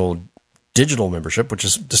annual digital membership, which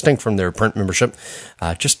is distinct from their print membership.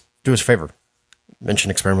 Just do us a favor.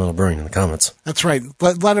 Mention Experimental Brewing in the comments. That's right.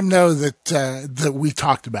 Let them know that we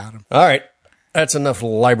talked about them. All right. That's enough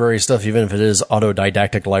library stuff, even if it is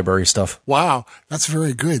autodidactic library stuff. Wow. That's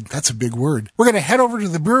very good. That's a big word. We're going to head over to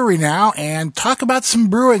the brewery now and talk about some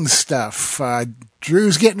brewing stuff.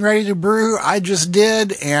 Drew's getting ready to brew. I just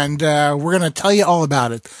did, and we're going to tell you all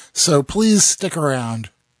about it. So please stick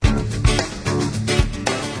around.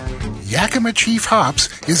 Yakima Chief Hops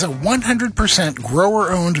is a 100%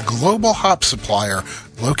 grower-owned global hop supplier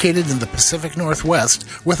located in the Pacific Northwest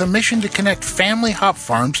with a mission to connect family hop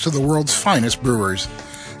farms to the world's finest brewers.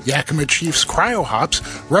 Yakima Chief's cryo hops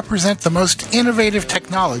represent the most innovative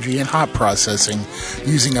technology in hop processing,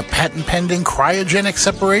 using a patent-pending cryogenic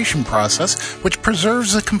separation process which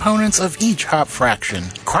preserves the components of each hop fraction.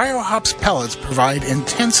 Cryo hops pellets provide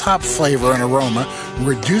intense hop flavor and aroma,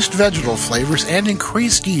 reduced vegetal flavors, and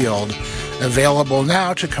increased yield. Available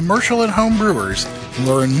now to commercial and home brewers.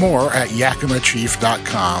 Learn more at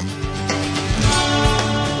yakimachief.com.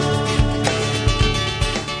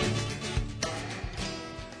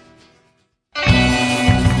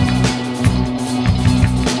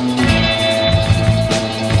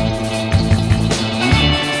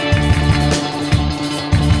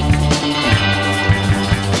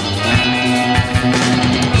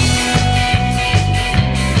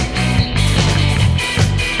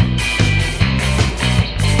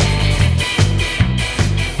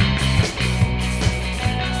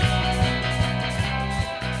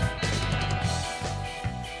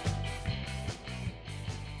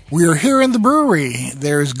 We are here in the brewery.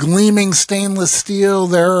 There's gleaming stainless steel.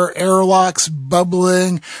 There are airlocks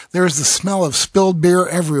bubbling. There's the smell of spilled beer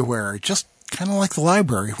everywhere. Just kind of like the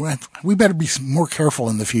library. We better be more careful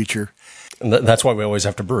in the future. And that's why we always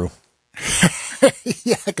have to brew.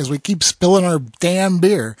 Yeah, because we keep spilling our damn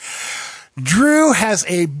beer. Drew has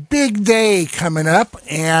a big day coming up,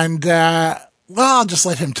 and I'll just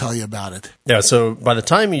let him tell you about it. Yeah, so by the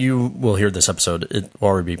time you will hear this episode, it will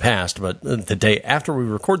already be past, but the day after we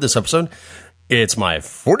record this episode, it's my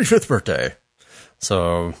 45th birthday.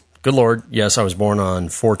 So, good Lord, yes, I was born on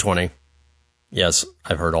 4/20. Yes,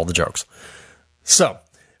 I've heard all the jokes. So,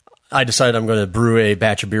 I decided I'm going to brew a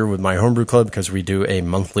batch of beer with my homebrew club because we do a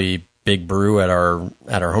monthly big brew at our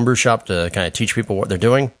homebrew shop to kind of teach people what they're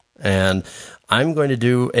doing. And I'm going to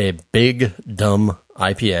do a big, dumb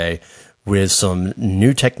IPA with some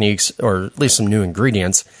new techniques, or at least some new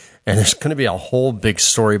ingredients, and there's going to be a whole big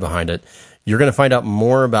story behind it. You're going to find out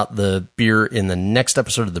more about the beer in the next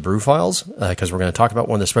episode of the Brew Files, because we're going to talk about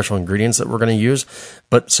one of the special ingredients that we're going to use.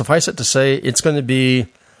 But suffice it to say, it's going to be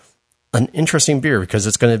an interesting beer, because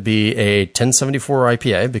it's going to be a 1074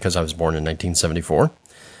 IPA, because I was born in 1974,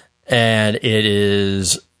 and it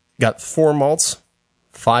is got 4 malts,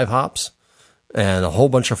 5 hops, and a whole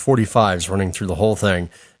bunch of 45s running through the whole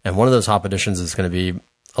thing. And one of those hop additions is going to be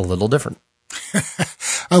a little different.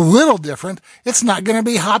 A little different? It's not going to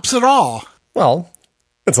be hops at all. Well,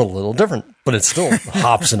 it's a little different, but it's still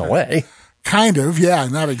hops in a way. Kind of, yeah,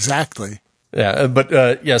 not exactly. Yeah,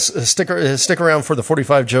 but yes, stick around for the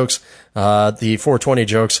 45 jokes, the 420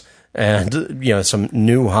 jokes, and some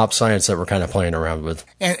new hop science that we're kind of playing around with.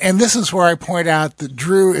 And this is where I point out that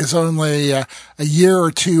Drew is only a year or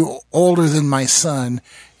two older than my son,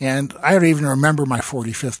 and I don't even remember my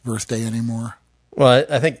 45th birthday anymore. Well,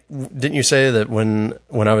 I think, didn't you say that when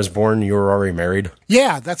I was born, you were already married?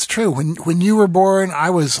 Yeah, that's true. When you were born, I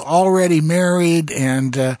was already married,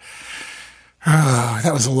 and that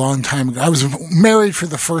was a long time ago. I was married for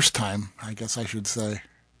the first time, I guess I should say.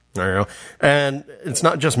 There you go. And it's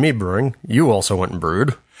not just me brewing. You also went and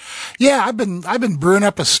brewed. Yeah, I've been brewing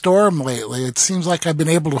up a storm lately. It seems like I've been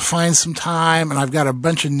able to find some time, and I've got a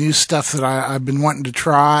bunch of new stuff that I've been wanting to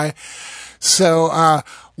try. So,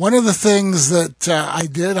 one of the things that I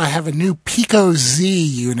did, I have a new Pico Z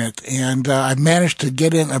unit, and I managed to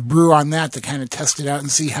get in a brew on that to kind of test it out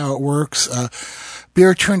and see how it works.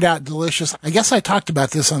 beer turned out delicious. I guess I talked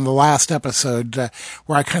about this on the last episode,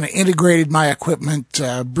 where I kind of integrated my equipment,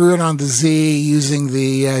 brewing on the Z using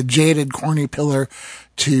the jaded corny pillar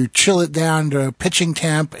to chill it down to pitching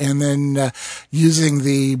temp, and then using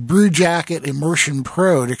the Brew Jacket Immersion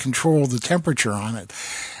Pro to control the temperature on it.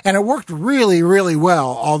 And it worked really, really well,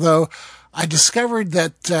 although I discovered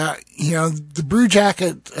that, the Brew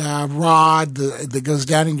Jacket rod that goes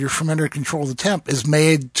down in your fermenter to control the temp is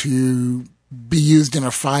made to be used in a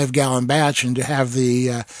 5-gallon batch, and to have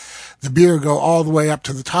the beer go all the way up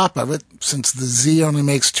to the top of it, since the Z only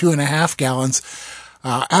makes 2.5 gallons.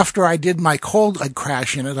 After I did my cold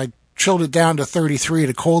crash in it, I chilled it down to 33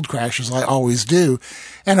 to cold crash, as I always do,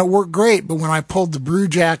 and it worked great. But when I pulled the Brew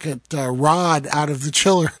Jacket rod out of the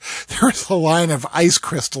chiller, there was a line of ice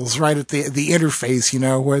crystals right at the interface,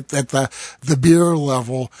 where at the beer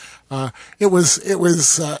level. It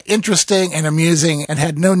was interesting and amusing, and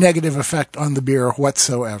had no negative effect on the beer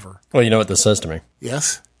whatsoever. Well, you know what this says to me?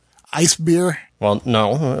 Yes? Ice beer? Well,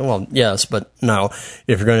 no. Well, yes, but no.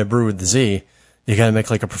 If you're going to brew with the Z, you got to make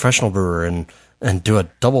like a professional brewer and do a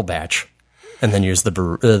double batch, and then use the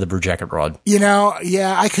Brew Jacket rod.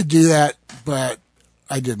 Yeah, I could do that, but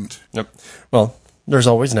I didn't. Yep. Well, there's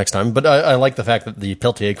always next time. But I like the fact that the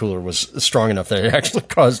Peltier cooler was strong enough that it actually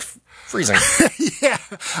caused freezing. Yeah,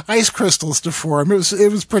 ice crystals to form. It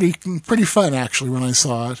was pretty fun, actually, when I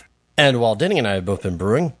saw it. And while Denny and I have both been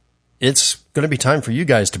brewing, it's going to be time for you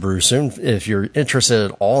guys to brew soon. If you're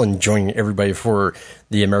interested at all in joining everybody for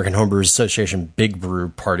the American Homebrewers Association Big Brew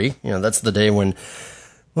Party, that's the day when,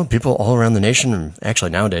 people all around the nation, and actually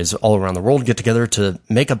nowadays all around the world, get together to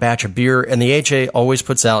make a batch of beer. And the HA always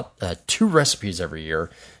puts out 2 recipes every year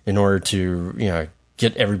in order to,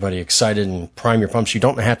 get everybody excited and prime your pumps. You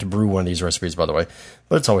don't have to brew one of these recipes, by the way,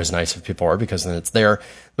 but it's always nice if people are, because then it's there.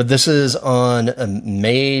 But this is on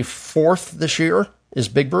May 4th this year is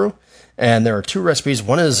Big Brew. And there are 2 recipes.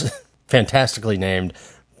 One is fantastically named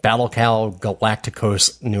Battle Cow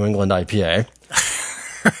Galacticos New England IPA.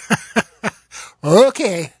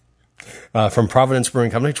 Okay. From Providence Brewing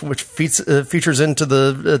Company, which features into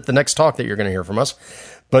the next talk that you're going to hear from us.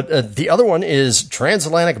 But the other one is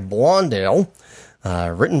Transatlantic Blonde Ale,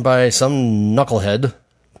 written by some knucklehead,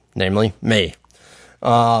 namely me.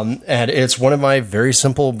 And it's one of my very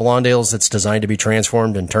simple blonde ales that's designed to be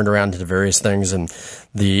transformed and turned around into various things. And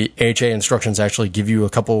the HA instructions actually give you a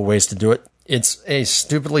couple of ways to do it. It's a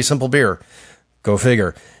stupidly simple beer. Go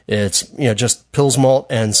figure. It's, just Pils malt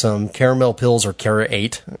and some caramel pills or Cara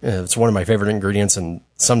 8. It's one of my favorite ingredients and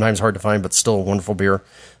sometimes hard to find, but still a wonderful beer,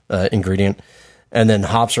 ingredient. And then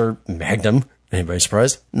hops are Magnum. Anybody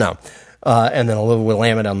surprised? No. And then a little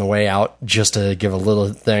Willamette on the way out just to give a little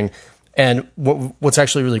thing. And what's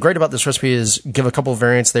actually really great about this recipe is give a couple of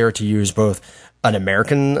variants there to use both an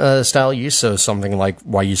American style yeast, so something like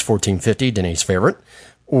YU's 1450, Denny's favorite,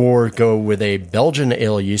 or go with a Belgian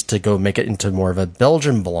ale yeast to go make it into more of a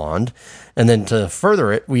Belgian blonde. And then to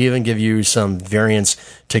further it, we even give you some variants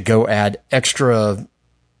to go add extra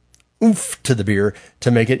oomph to the beer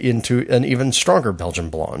to make it into an even stronger Belgian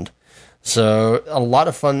blonde. So a lot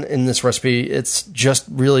of fun in this recipe. It's just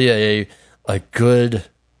really a good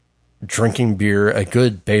drinking beer, a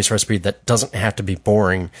good base recipe that doesn't have to be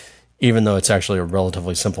boring, even though it's actually a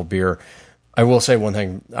relatively simple beer. I will say one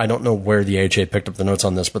thing. I don't know where the AHA picked up the notes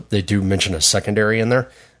on this, but they do mention a secondary in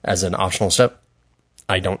there as an optional step.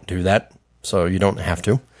 I don't do that, so you don't have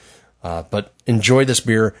to. But enjoy this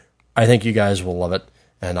beer. I think you guys will love it,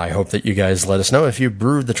 and I hope that you guys let us know if you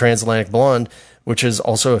brewed the Transatlantic Blonde, which is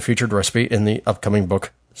also a featured recipe in the upcoming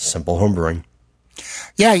book, Simple Homebrewing.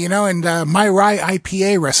 Yeah, and my rye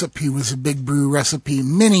IPA recipe was a Big Brew recipe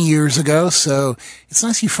many years ago, so it's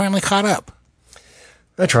nice you finally caught up.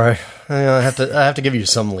 I try. I have to give you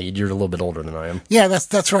some lead. You're a little bit older than I am. Yeah,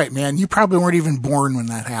 that's right, man. You probably weren't even born when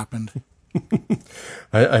that happened.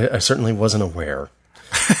 I certainly wasn't aware.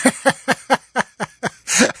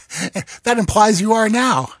 That implies you are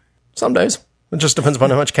now. Some days. It just depends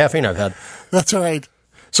upon how much caffeine I've had. That's right.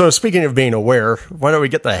 So speaking of being aware, why don't we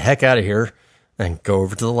get the heck out of here and go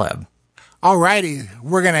over to the lab? Alrighty,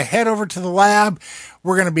 we're going to head over to the lab.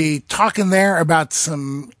 We're going to be talking there about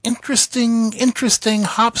some interesting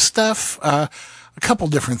hop stuff, a couple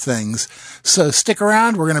different things. So stick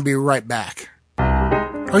around. We're going to be right back.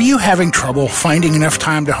 Are you having trouble finding enough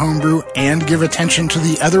time to homebrew and give attention to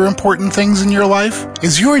the other important things in your life?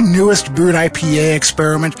 Is your newest brewed IPA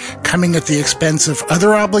experiment coming at the expense of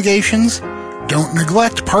other obligations? Don't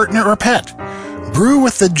neglect partner or pet. Brew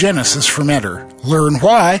with the Genesis Fermenter. Learn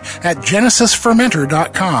why at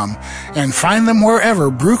genesisfermenter.com and find them wherever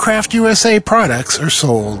Brewcraft USA products are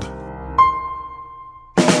sold.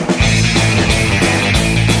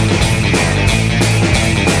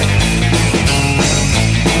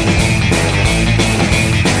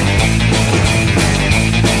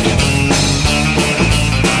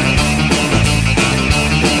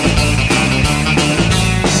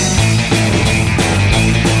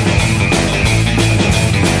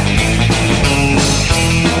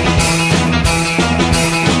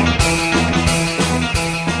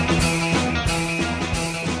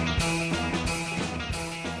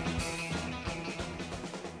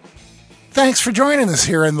 Thanks for joining us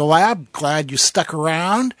here in the lab. Glad you stuck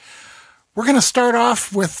around. We're going to start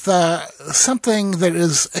off with something that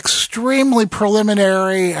is extremely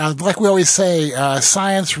preliminary. Like we always say,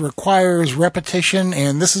 science requires repetition,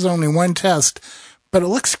 and this is only one test. But it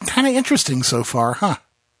looks kind of interesting so far, huh?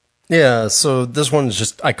 Yeah, so this one's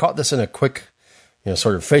just, I caught this in a quick,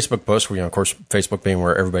 sort of Facebook post, where, of course, Facebook being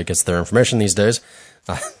where everybody gets their information these days.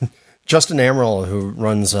 Justin Amaral, who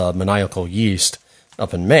runs Maniacal Yeast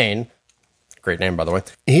up in Maine, great name, by the way,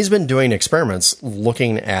 he's been doing experiments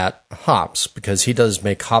looking at hops, because he does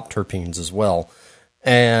make hop terpenes as well.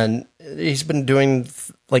 And he's been doing,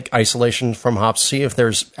 like, isolation from hops, see if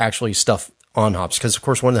there's actually stuff on hops. Because, of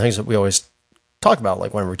course, one of the things that we always talk about,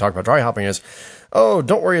 like whenever we talk about dry hopping, is, oh,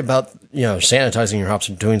 don't worry about, sanitizing your hops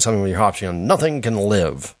and doing something with your hops. Nothing can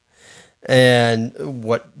live. And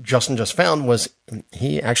what Justin just found was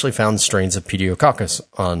he actually found strains of Pediococcus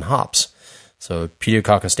on hops. So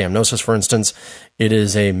Pediococcus damnosus, for instance, it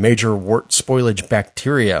is a major wort spoilage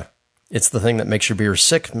bacteria. It's the thing that makes your beer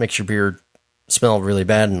sick, makes your beer smell really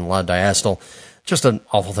bad and a lot of diacetyl. Just an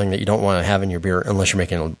awful thing that you don't want to have in your beer unless you're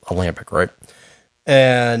making a lambic, right?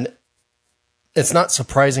 And it's not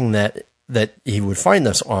surprising that he would find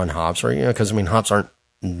this on hops, right? Because, hops aren't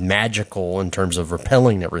magical in terms of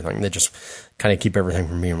repelling everything. They just kind of keep everything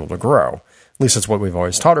from being able to grow. At least that's what we've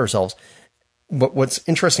always taught ourselves. But what's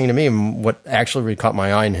interesting to me, and what actually really caught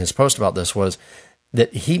my eye in his post about this, was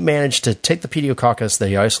that he managed to take the Pediococcus that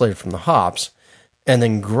he isolated from the hops and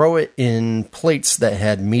then grow it in plates that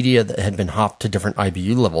had media that had been hopped to different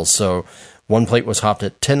IBU levels. So one plate was hopped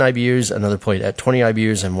at 10 IBUs, another plate at 20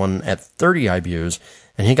 IBUs, and one at 30 IBUs.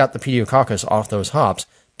 And he got the Pediococcus off those hops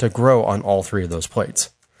to grow on all three of those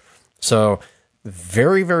plates. So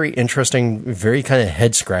very, very interesting, very kind of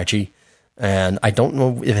head-scratchy. And I don't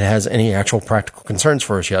know if it has any actual practical concerns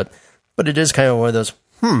for us yet, but it is kind of one of those,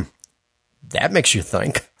 that makes you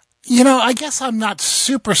think. I guess I'm not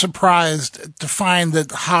super surprised to find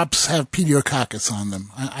that hops have Pediococcus on them.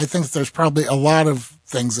 I think there's probably a lot of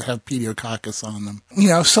things that have Pediococcus on them.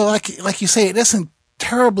 So like you say, it isn't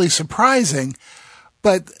terribly surprising,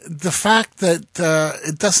 but the fact that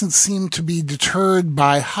it doesn't seem to be deterred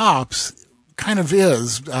by hops kind of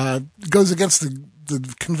goes against the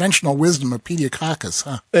conventional wisdom of Pediococcus,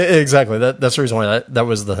 huh? Exactly. That's the reason why that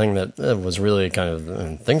was the thing that was really kind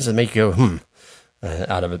of things that make you go,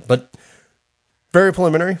 out of it. But very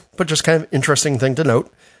preliminary, but just kind of interesting thing to note.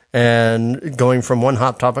 And going from one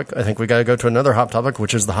hop topic, I think we got to go to another hop topic,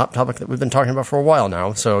 which is the hop topic that we've been talking about for a while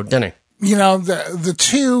now. So, Denny. The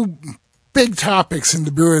two big topics in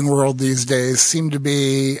the brewing world these days seem to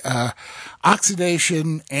be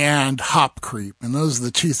oxidation and hop creep. And those are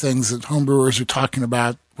the two things that homebrewers are talking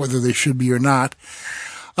about, whether they should be or not.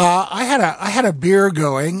 I had a beer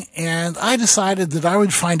going, and I decided that I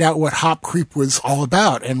would find out what hop creep was all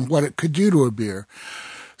about and what it could do to a beer.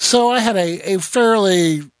 So I had a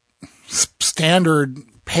fairly standard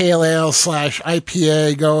pale ale /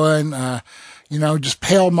 IPA going, just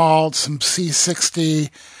pale malt, some C60,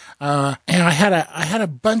 and I had a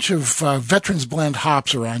bunch of Veterans Blend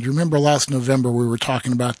hops around. You remember last November we were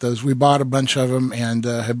talking about those. We bought a bunch of them and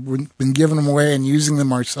have been giving them away and using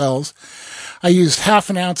them ourselves. I used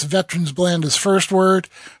half an ounce Veterans Blend as first wort,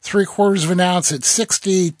 3/4 of an ounce at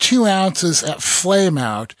 60, 2 ounces at flame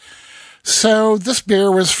out. So this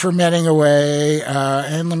beer was fermenting away,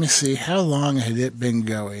 and let me see, how long had it been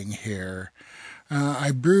going here?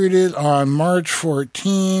 I brewed it on March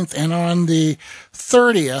 14th, and on the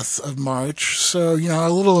 30th of March, so, a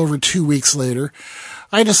little over 2 weeks later,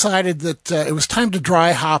 I decided that it was time to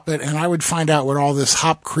dry hop it, and I would find out what all this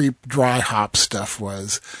hop creep dry hop stuff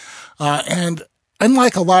was. And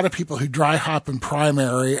unlike a lot of people who dry hop in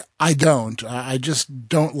primary, I don't. I just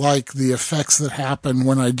don't like the effects that happen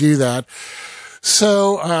when I do that.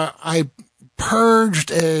 So I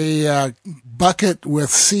purged a bucket with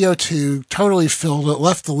CO2, totally filled it,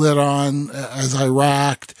 left the lid on as I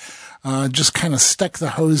racked, just kind of stuck the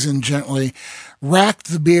hose in gently,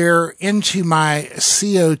 racked the beer into my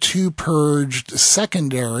CO2 purged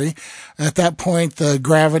secondary. At that point, the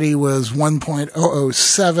gravity was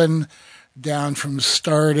 1.007, down from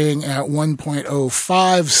starting at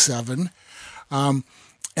 1.057. And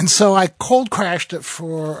so I cold crashed it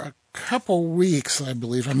for a couple weeks, I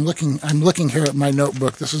believe. I'm looking here at my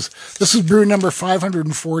notebook. This is brew number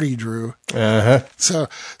 540, Drew. Uh-huh. So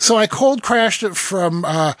I cold crashed it from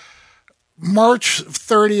March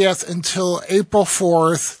 30th until April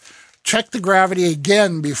 4th. Checked the gravity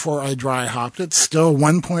again before I dry hopped it. Still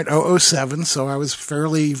 1.007, so I was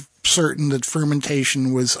fairly certain that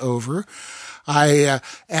fermentation was over. I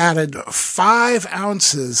added 5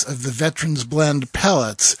 ounces of the Veterans Blend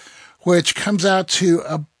pellets, which comes out to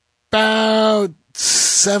about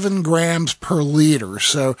 7 grams per liter.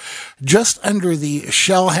 So just under the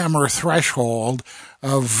shellhammer threshold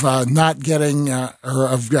of not getting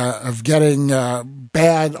getting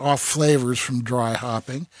bad off flavors from dry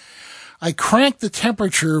hopping. I cranked the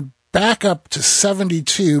temperature back up to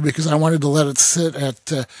 72 because I wanted to let it sit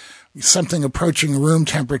at something approaching room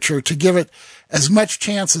temperature to give it as much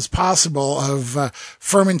chance as possible of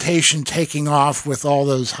fermentation taking off with all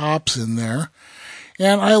those hops in there.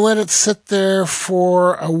 And I let it sit there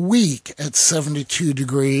for a week at 72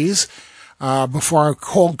 degrees before I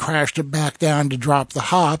cold crashed it back down to drop the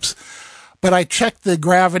hops. But I checked the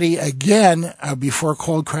gravity again before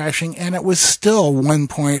cold crashing, and it was still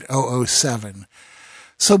 1.007.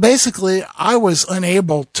 So basically, I was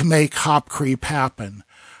unable to make hop creep happen.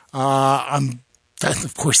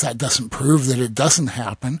 Of course, that doesn't prove that it doesn't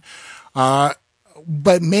happen.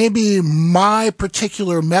 But maybe my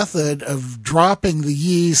particular method of dropping the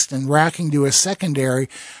yeast and racking to a secondary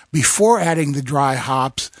before adding the dry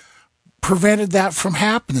hops prevented that from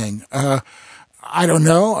happening. I don't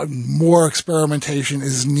know. More experimentation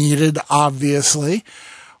is needed, obviously.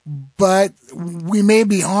 But we may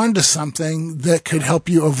be onto something that could help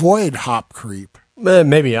you avoid hop creep.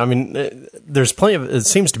 Maybe. I mean, it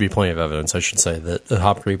seems to be plenty of evidence, I should say, that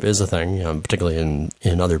hop creep is a thing, particularly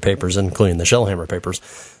in other papers, including the Shellhammer papers.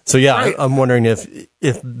 So yeah, right. I'm wondering if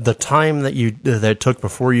the time that it took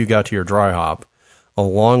before you got to your dry hop,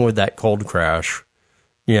 along with that cold crash,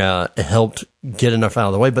 it helped get enough out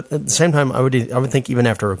of the way. But at the same time, I would think even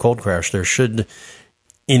after a cold crash, there should,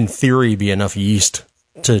 in theory, be enough yeast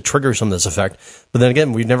to trigger some of this effect. But then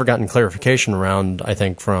again, we've never gotten clarification around, I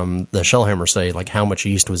think, from the Shellhammer study, like how much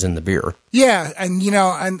yeast was in the beer. Yeah, and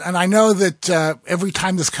and I know that every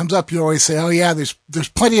time this comes up, you always say, oh yeah, there's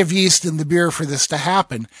plenty of yeast in the beer for this to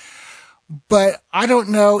happen. But I don't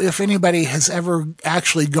know if anybody has ever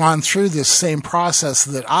actually gone through this same process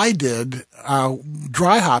that I did,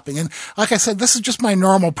 dry hopping. And like I said, this is just my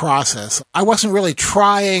normal process. I wasn't really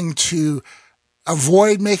trying to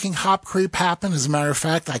avoid making hop creep happen. As a matter of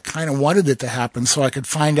fact, I kind of wanted it to happen so I could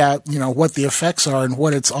find out, what the effects are and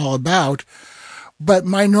what it's all about. But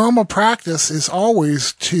my normal practice is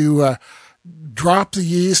always to drop the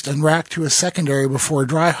yeast and rack to a secondary before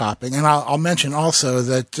dry hopping. And I'll mention also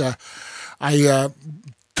that I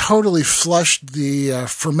totally flushed the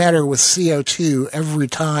fermenter with CO2 every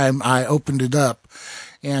time I opened it up.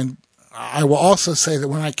 And I will also say that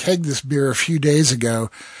when I kegged this beer a few days ago,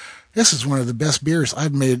 this is one of the best beers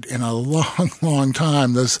I've made in a long, long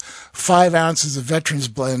time. Those 5 ounces of Veterans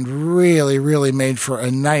Blend really, really made for a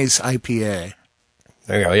nice IPA.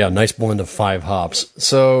 There you go. Yeah, nice blend of 5 hops.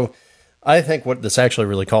 So I think what this actually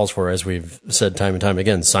really calls for, as we've said time and time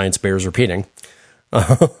again, science bears repeating.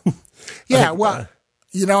 Yeah, well,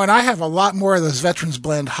 and I have a lot more of those Veterans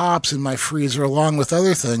Blend hops in my freezer along with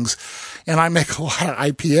other things, and I make a lot of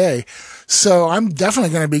IPA. So I'm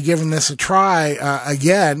definitely going to be giving this a try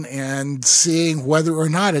again and seeing whether or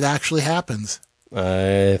not it actually happens.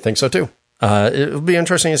 I think so, too. It'll be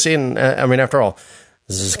interesting to see. And after all,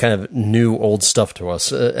 this is kind of new, old stuff to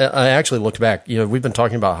us. I actually looked back. We've been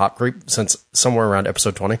talking about hop creep since somewhere around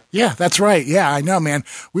episode 20. Yeah, that's right. Yeah, I know, man.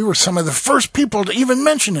 We were some of the first people to even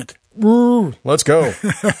mention it. Woo, let's go.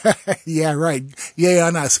 Yeah, right. Yay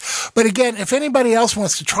on us. But again, if anybody else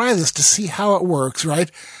wants to try this to see how it works, right?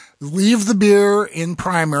 Leave the beer in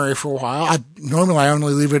primary for a while. Normally I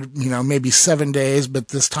only leave it, maybe 7 days, but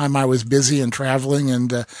this time I was busy and traveling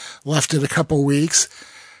and left it a couple weeks.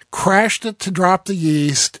 Crashed it to drop the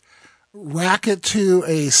yeast, rack it to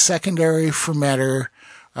a secondary fermenter,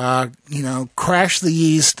 crash the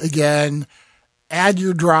yeast again, add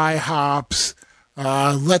your dry hops,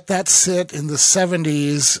 let that sit in the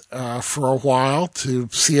 70s for a while to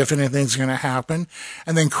see if anything's going to happen,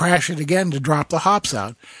 and then crash it again to drop the hops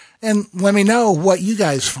out. And let me know what you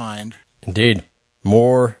guys find. Indeed.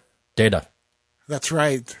 More data. That's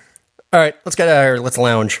right. All right, let's get out of here. Let's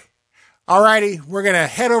lounge. All righty, we're going to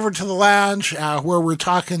head over to the lounge where we're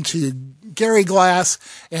talking to Gary Glass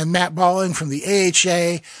and Matt Balling from the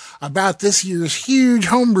AHA about this year's huge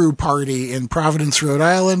homebrew party in Providence, Rhode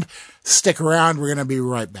Island. Stick around. We're going to be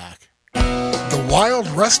right back. The Wild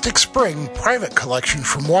Rustic Spring private collection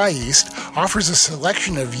from Y-Yeast offers a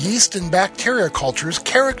selection of yeast and bacteria cultures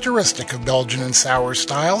characteristic of Belgian and sour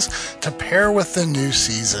styles to pair with the new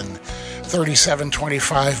season.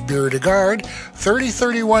 3725 Bière de Garde,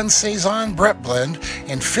 3031 Saison Brett Blend,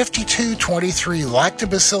 and 5223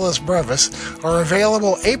 Lactobacillus brevis are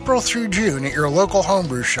available April through June at your local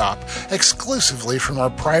homebrew shop, exclusively from our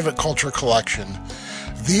private culture collection.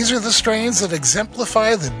 These are the strains that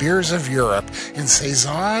exemplify the beers of Europe in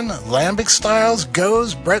Saison, Lambic styles,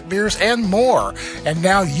 Goes, Brett beers, and more. And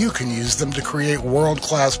now you can use them to create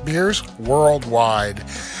world-class beers worldwide.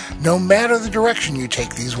 No matter the direction you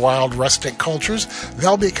take these wild rustic cultures,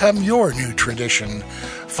 they'll become your new tradition.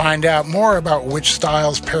 Find out more about which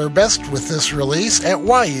styles pair best with this release at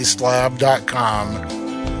wyeastlab.com.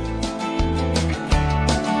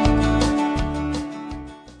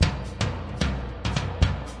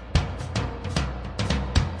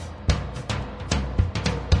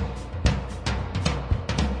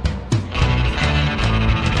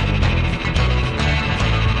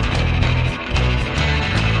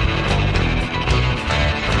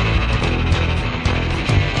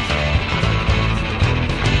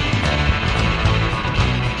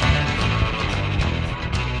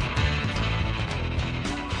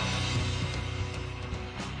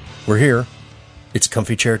 We're here. It's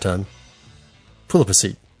comfy chair time. Pull up a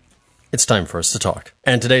seat. It's time for us to talk.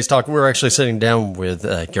 And today's talk, we're actually sitting down with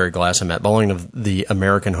Gary Glass and Matt Bowling of the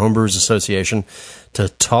American Homebrewers Association to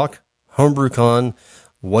talk HomebrewCon,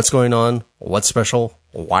 what's going on, what's special,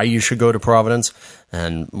 why you should go to Providence,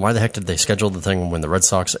 and why the heck did they schedule the thing when the Red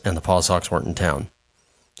Sox and the Paw Sox weren't in town.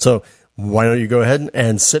 So why don't you go ahead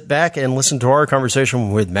and sit back and listen to our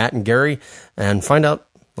conversation with Matt and Gary and find out,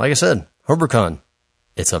 like I said, HomebrewCon.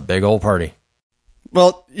 It's a big old party.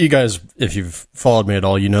 Well, you guys, if you've followed me at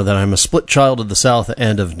all, you know that I'm a split child of the South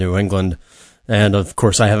and of New England. And, of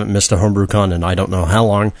course, I haven't missed a HomebrewCon in I don't know how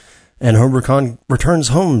long. And HomebrewCon returns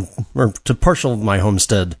home, or to partial my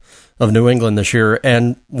homestead of New England this year.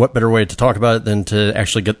 And what better way to talk about it than to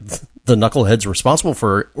actually get the knuckleheads responsible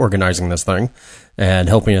for organizing this thing and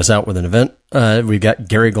helping us out with an event. We've got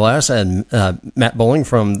Gary Glass and Matt Bowling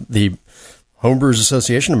from the Homebrewers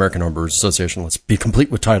Association, American Homebrewers Association. Let's be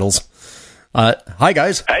complete with titles. Hi,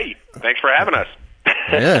 guys. Hey, thanks for having us.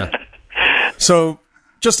 Yeah. So,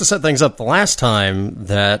 just to set things up, the last time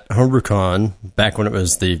that HomebrewCon, back when it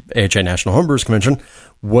was the AHA National Homebrewers Convention,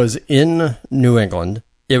 was in New England,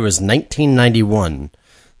 it was 1991.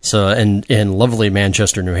 So, in lovely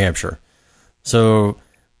Manchester, New Hampshire. So,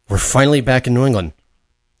 we're finally back in New England.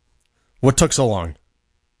 What took so long?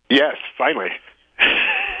 Yes, finally.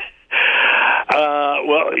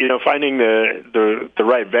 Well, finding the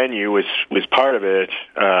right venue was part of it.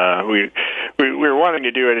 We were wanting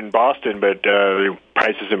to do it in Boston, but the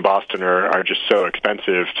prices in Boston are just so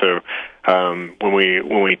expensive. So when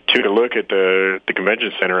we took a look at the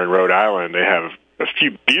convention center in Rhode Island, they have a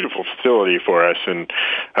few beautiful facility for us, and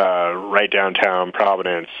right downtown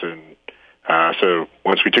Providence. And so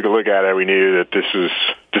once we took a look at it, we knew that this was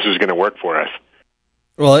going to work for us.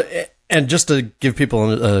 Well, and just to give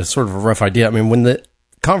people a sort of a rough idea, I mean, when the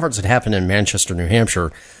conference had happened in Manchester, New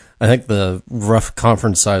Hampshire, I think the rough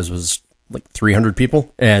conference size was like 300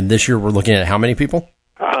 people. And this year we're looking at how many people?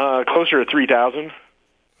 Closer to 3,000.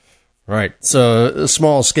 Right. So a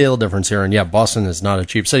small scale difference here. And yeah, Boston is not a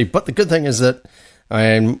cheap city. But the good thing is that,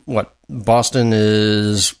 Boston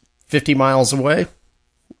is 50 miles away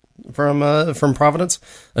from Providence.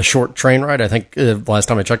 A short train ride. I think last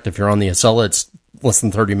time I checked, if you're on the Acela, it's less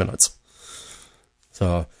than 30 minutes.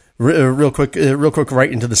 So real quick,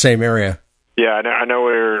 right into the same area. Yeah, I know.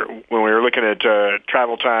 When we were looking at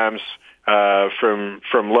travel times from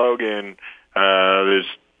Logan,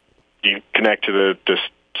 you connect to the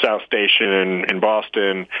South Station in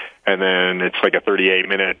Boston, and then it's like a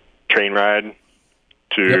 38-minute train ride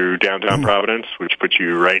to downtown Providence, which puts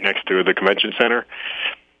you right next to the convention center.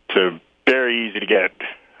 So very easy to get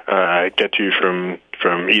to from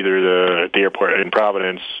either the airport in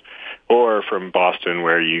Providence or from Boston,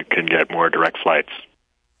 where you can get more direct flights.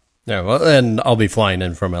 Yeah, well, and I'll be flying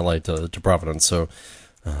in from LA to Providence, so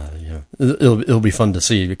it'll be fun to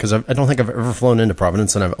see, because I don't think I've ever flown into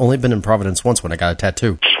Providence, and I've only been in Providence once when I got a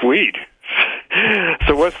tattoo. Sweet.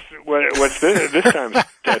 So what's this time's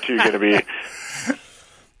tattoo going to be?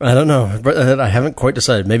 I don't know, but I haven't quite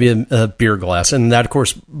decided. Maybe a beer glass. And that, of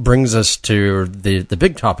course, brings us to the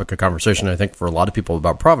big topic of conversation, I think, for a lot of people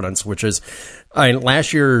about Providence, which is,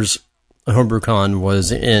 last year's HomebrewCon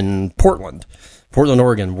was in Portland,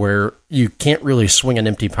 Oregon, where you can't really swing an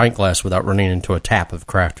empty pint glass without running into a tap of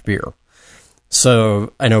craft beer.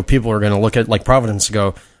 So I know people are going to look at, like, Providence and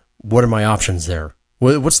go, what are my options there?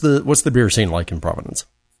 What's the beer scene like in Providence?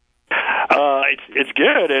 It's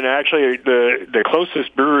good, and actually the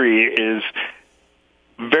closest brewery is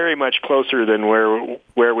very much closer than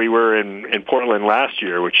where we were in Portland last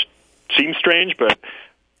year, which seems strange, but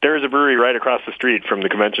there is a brewery right across the street from the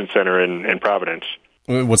convention center in Providence.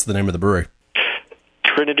 What's the name of the brewery?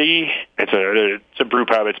 Trinity. It's a brew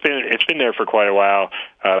pub. It's been there for quite a while,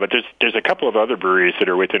 but there's a couple of other breweries that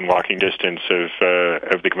are within walking distance of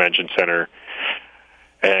the convention center,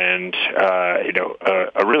 and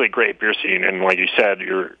a really great beer scene. And like you said,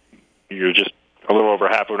 you're just a little over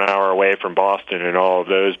half an hour away from Boston and all of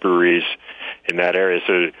those breweries in that area.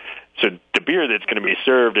 So the beer that's going to be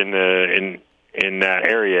served in that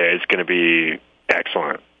area is going to be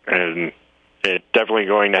excellent, and it's definitely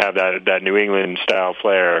going to have that New England style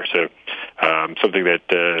flair. So something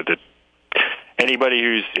that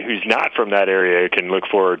anybody who's not from that area can look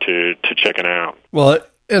forward to checking out. Well,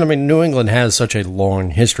 and I mean, New England has such a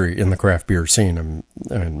long history in the craft beer scene.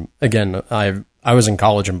 I mean, again, I was in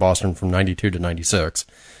college in Boston from 92 to 96,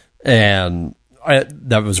 and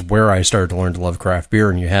that was where I started to learn to love craft beer,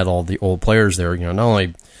 and you had all the old players there, not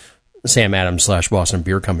only Sam Adams / Boston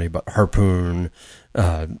Beer Company, but Harpoon,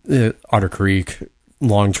 Otter Creek,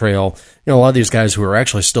 Long Trail, a lot of these guys who are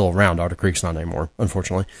actually still around. Otter Creek's not anymore,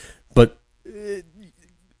 unfortunately. But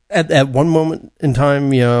at one moment in time,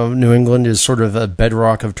 New England is sort of a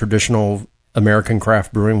bedrock of traditional American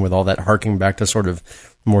craft brewing, with all that harking back to sort of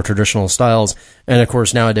more traditional styles. And of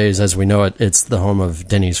course, nowadays, as we know it, it's the home of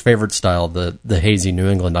Denny's favorite style, the hazy New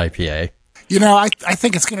England IPA. I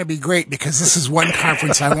think it's going to be great, because this is one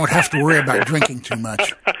conference I won't have to worry about drinking too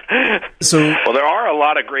much. Well, there are a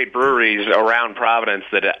lot of great breweries around Providence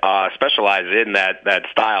that specialize in that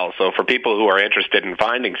style. So for people who are interested in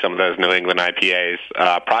finding some of those New England IPAs,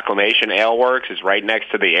 Proclamation Ale Works is right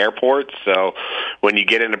next to the airport. So when you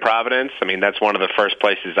get into Providence, I mean, that's one of the first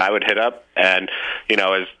places I would hit up. And,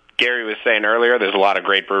 as Gary was saying earlier, there's a lot of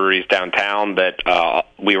great breweries downtown that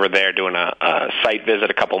we were there doing a site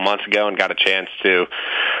visit a couple months ago and got a chance to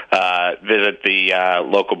visit the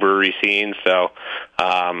local brewery scene. So,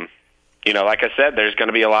 like I said, there's going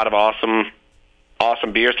to be a lot of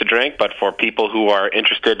awesome beers to drink, but for people who are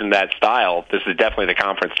interested in that style, this is definitely the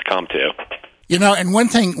conference to come to. And one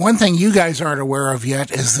thing you guys aren't aware of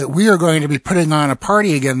yet is that we are going to be putting on a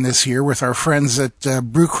party again this year with our friends at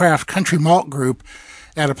Brewcraft Country Malt Group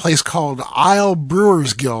at a place called Isle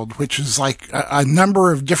Brewers Guild, which is like a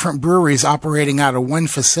number of different breweries operating out of one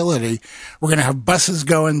facility. We're going to have buses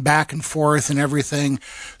going back and forth and everything.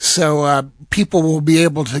 So people will be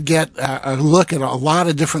able to get a look at a lot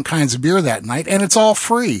of different kinds of beer that night, and it's all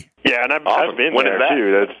free. Yeah, and I've been there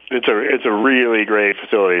too. It's a really great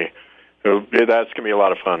facility. So that's going to be a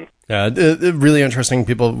lot of fun. Yeah, really interesting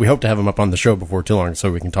people. We hope to have them up on the show before too long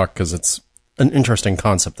so we can talk, because it's an interesting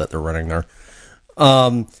concept that they're running there.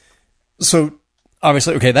 So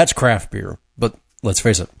obviously, okay, that's craft beer, but let's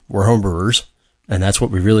face it, we're home brewers, and that's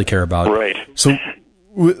what we really care about. Right. So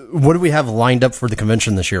what do we have lined up for the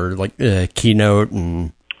convention this year? Like keynote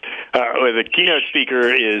and... the keynote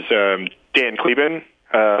speaker is Dan Kleben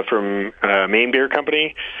from Maine Beer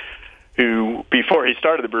Company, who, before he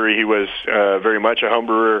started the brewery, he was very much a home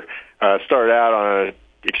brewer, started out on a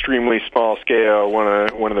extremely small scale, one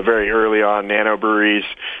of the very early on nano breweries,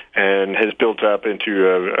 and has built up into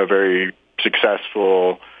a very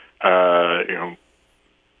successful. I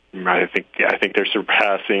think they're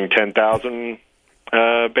surpassing 10,000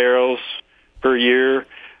 barrels per year.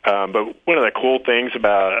 But one of the cool things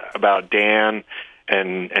about Dan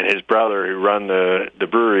and his brother who run the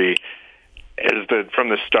brewery is that from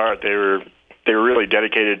the start they were really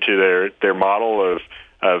dedicated to their model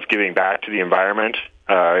of giving back to the environment.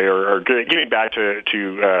 Or giving back to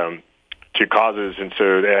causes, and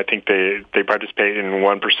so I think they participate in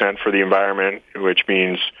 1% for the environment, which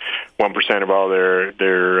means 1% of all their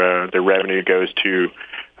revenue goes to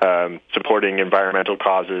supporting environmental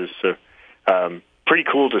causes. So pretty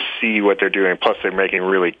cool to see what they're doing. Plus, they're making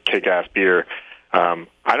really kick-ass beer. I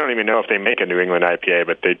don't even know if they make a New England IPA,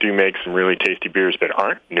 but they do make some really tasty beers that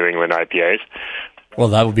aren't New England IPAs. Well,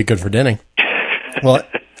 that would be good for Denny. Well,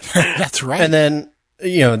 that's right. And then,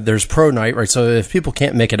 there's Pro Night, right? So if people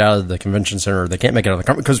can't make it out of the convention center, or they can't make it out of the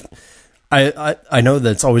conference, because I know that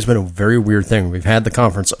it's always been a very weird thing. We've had the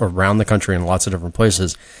conference around the country in lots of different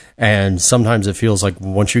places, and sometimes it feels like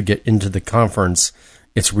once you get into the conference,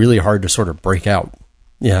 it's really hard to sort of break out.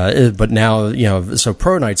 Yeah, but now, so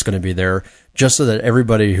Pro Night's going to be there just so that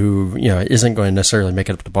everybody who, isn't going to necessarily make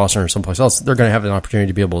it up to Boston or someplace else, they're going to have an opportunity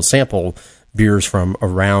to be able to sample beers from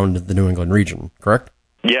around the New England region, correct?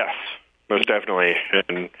 Yes. Most definitely,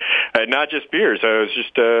 and not just beers. I was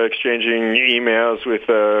just exchanging emails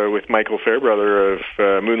with Michael Fairbrother of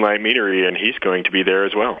Moonlight Meadery, and he's going to be there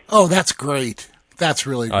as well. Oh, that's great. That's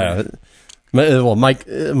really great. Well, Mike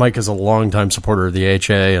is a longtime supporter of the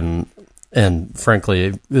AHA, and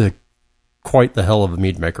frankly, quite the hell of a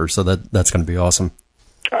mead maker. So that's going to be awesome.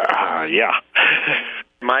 Yeah.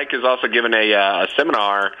 My Mike is also giving a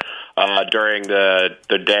seminar during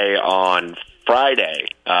the day on Friday.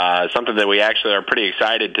 Something that we actually are pretty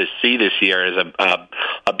excited to see this year is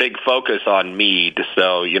a big focus on mead.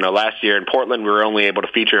 So, last year in Portland, we were only able to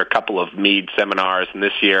feature a couple of mead seminars, and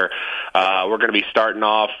this year we're going to be starting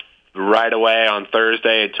off right away on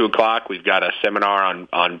Thursday at 2:00. We've got a seminar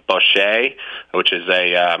on Bochet, which is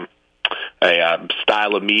a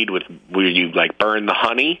style of mead where you burn the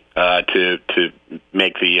honey to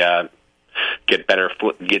make the get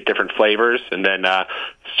different flavors. And then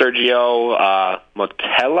Sergio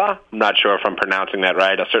Motella, I'm not sure if I'm pronouncing that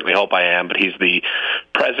right. I certainly hope I am, but he's the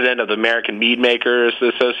president of the American Mead Makers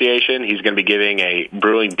Association. He's going to be giving a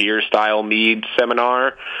brewing beer style mead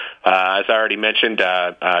seminar. As I already mentioned,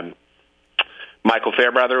 Michael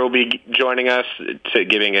Fairbrother will be joining us to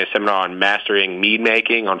giving a seminar on mastering mead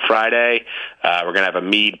making on Friday. We're going to have a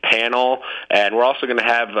mead panel, and we're also going to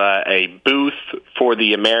have a booth for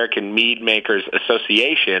the American Mead Makers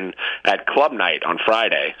Association at Club Night on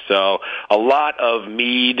Friday. So a lot of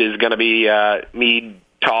mead is going to be mead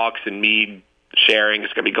talks and mead sharing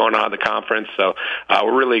is going to be going on at the conference. So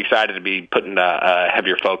we're really excited to be putting a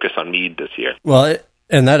heavier focus on mead this year. Well,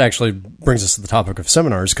 and that actually brings us to the topic of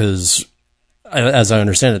seminars, because as I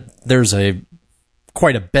understand it, there's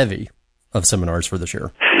quite a bevy of seminars for this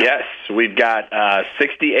year. Yes, we've got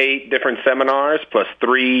 68 different seminars plus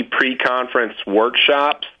 3 pre-conference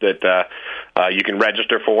workshops that you can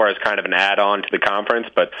register for as kind of an add-on to the conference.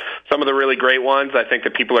 But some of the really great ones I think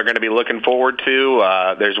that people are going to be looking forward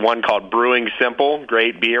to, there's one called Brewing Simple,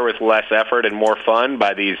 Great Beer with Less Effort and More Fun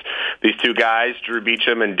by these 2 guys, Drew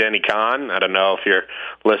Beecham and Denny Kahn. I don't know if your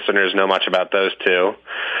listeners know much about those 2.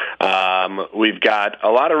 We've got a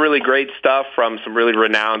lot of really great stuff from some really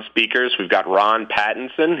renowned speakers. We've got Ron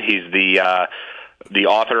Pattinson. He's the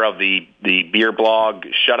author of the beer blog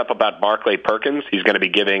Shut Up About Barclay Perkins. He's going to be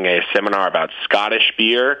giving a seminar about Scottish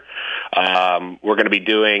beer. We're going to be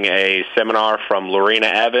doing a seminar from Lorena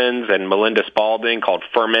Evans and Melinda Spalding called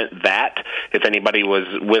Ferment That. If anybody was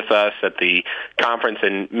with us at the conference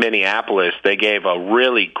in Minneapolis, they gave a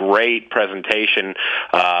really great presentation,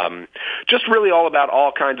 just really all about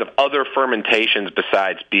all kinds of other fermentations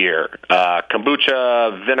besides beer.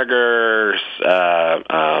 Kombucha, vinegars,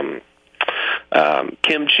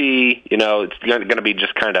 kimchi, it's going to be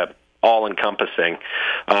just kind of all-encompassing.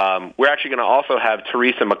 We're actually going to also have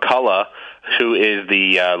Teresa McCullough, who is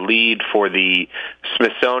the lead for the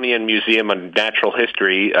Smithsonian Museum of Natural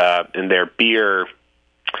History in their beer.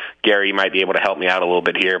 Gary, you might be able to help me out a little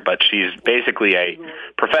bit here, but she's basically a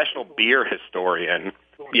professional beer historian.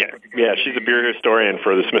 Yeah, she's a beer historian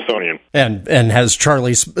for the Smithsonian. And has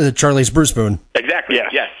Charlie's Brew Spoon. Exactly,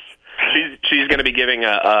 yes. She's going to be giving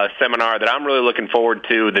a seminar that I'm really looking forward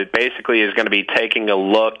to that basically is going to be taking a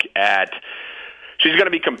look at, she's going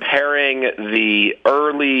to be comparing the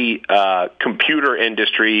early computer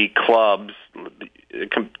industry clubs,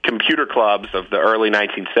 computer clubs of the early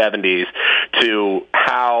 1970s to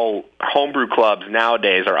how homebrew clubs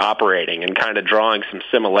nowadays are operating, and kind of drawing some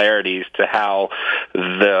similarities to how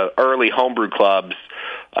the early homebrew clubs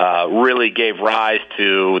really gave rise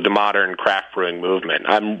to the modern craft brewing movement.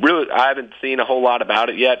 I haven't seen a whole lot about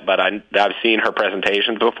it yet, but I've seen her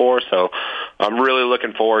presentations before, so I'm really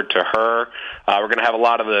looking forward to her. We're going to have a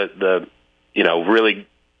lot of the really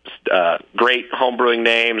great homebrewing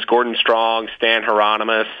names: Gordon Strong, Stan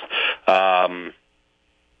Hieronymus.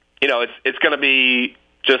 It's going to be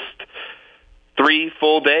just 3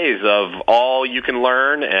 full days of all you can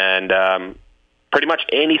learn, and pretty much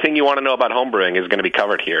anything you want to know about homebrewing is going to be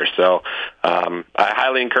covered here. So I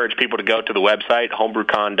highly encourage people to go to the website,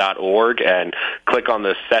 homebrewcon.org, and click on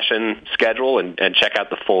the session schedule and check out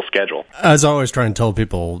the full schedule. As I always try and tell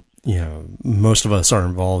people, most of us are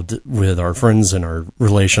involved with our friends and our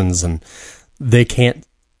relations, and they can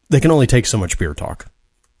only take so much beer talk.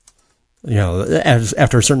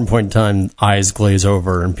 After a certain point in time, eyes glaze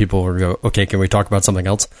over and people will go, okay, can we talk about something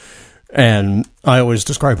else? And I always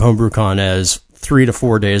describe HomebrewCon as 3 to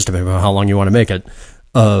 4 days, depending on how long you want to make it,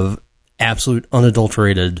 of absolute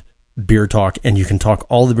unadulterated beer talk, and you can talk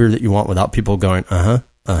all the beer that you want without people going, that's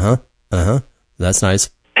nice.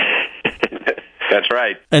 That's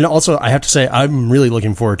right. And also, I have to say, I'm really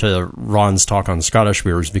looking forward to Ron's talk on Scottish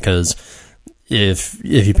beers, because if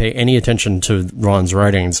you pay any attention to Ron's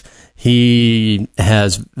writings, he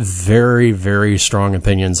has very, very strong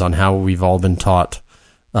opinions on how we've all been taught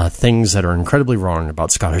things that are incredibly wrong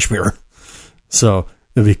about Scottish beer. So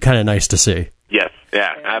it'd be kind of nice to see. Yes.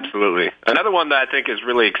 Yeah, absolutely. Another one that I think is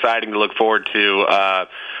really exciting to look forward to,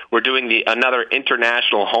 we're doing another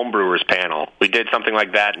International Homebrewers panel. We did something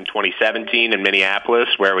like that in 2017 in Minneapolis,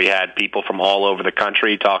 where we had people from all over the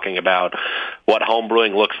country talking about what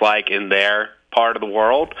homebrewing looks like in their part of the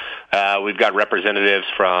world. We've got representatives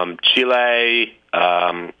from Chile,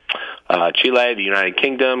 the United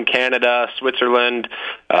Kingdom, Canada, Switzerland,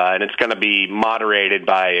 and it's going to be moderated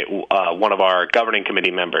by one of our governing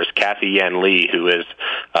committee members, Kathy Yan Lee, who is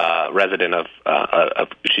resident of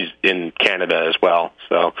she's in Canada as well.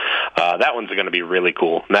 So that one's going to be really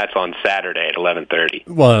cool. And that's on Saturday at 11:30.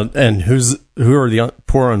 Well, and who are the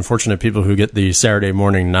poor unfortunate people who get the Saturday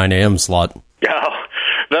morning 9 a.m. slot? Oh,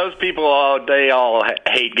 those people, they all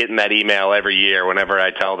hate getting that email every year whenever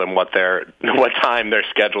I tell them what time they're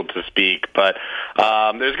scheduled to speak. But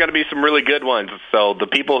there's going to be some really good ones. So the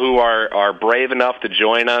people who are brave enough to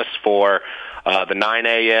join us for the 9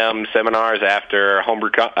 a.m. seminars after club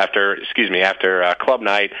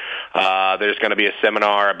night, there's going to be a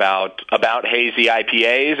seminar about hazy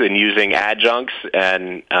IPAs and using adjuncts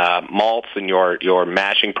and malts in your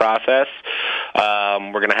mashing process.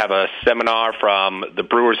 We're going to have a seminar from the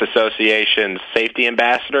Brewers Association's safety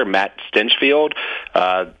ambassador, Matt Stinchfield,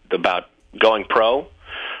 about going pro.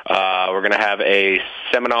 We're going to have a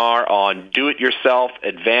seminar on do-it-yourself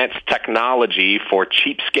advanced technology for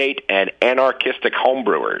cheapskate and anarchistic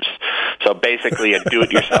homebrewers. So basically a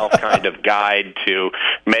do-it-yourself kind of guide to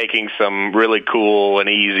making some really cool and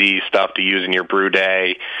easy stuff to use in your brew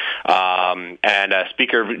day. And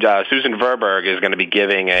speaker Susan Verberg is going to be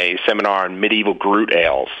giving a seminar on medieval Groot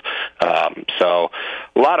ales. So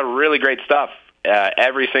a lot of really great stuff.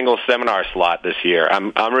 Every single seminar slot this year.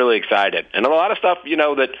 I'm really excited. And a lot of stuff,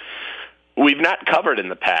 that we've not covered in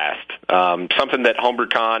the past. Something that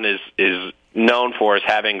HomebrewCon is known for is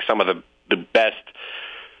having some of the best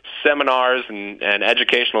seminars and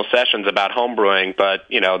educational sessions about homebrewing, but,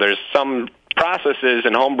 there's some processes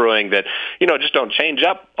in homebrewing that, just don't change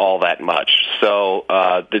up all that much. So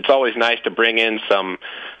it's always nice to bring in some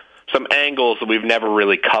angles that we've never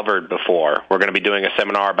really covered before. We're going to be doing a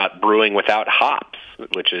seminar about brewing without hops,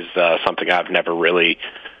 which is something I've never really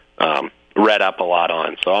read up a lot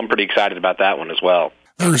on. So I'm pretty excited about that one as well.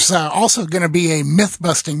 There's also going to be a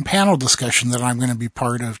myth-busting panel discussion that I'm going to be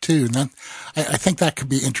part of, too. And I think that could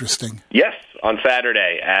be interesting. Yes, on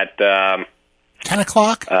Saturday at 10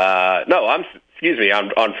 o'clock? Excuse me,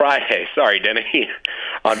 on Friday. Sorry, Denny.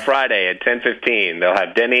 On Friday at 10:15, they'll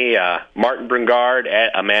have Denny, Martin Brungard,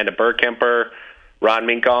 Amanda Burkemper, Ron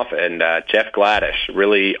Minkoff, and Jeff Gladish.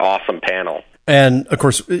 Really awesome panel. And, of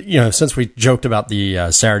course, since we joked about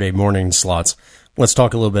the Saturday morning slots, let's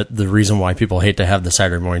talk a little bit the reason why people hate to have the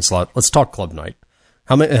Saturday morning slot. Let's talk club night.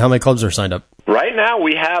 How many clubs are signed up? Right now,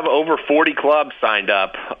 we have over 40 clubs signed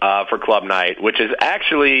up for club night, which is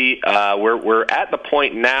actually we're at the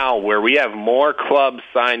point now where we have more clubs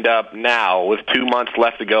signed up now with 2 months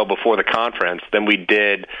left to go before the conference than we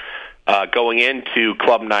did going into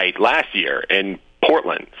club night last year in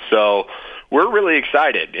Portland. So we're really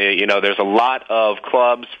excited. There's a lot of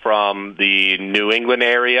clubs from the New England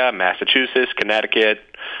area, Massachusetts, Connecticut,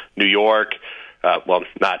 New York. Well,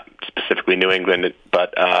 not specifically New England,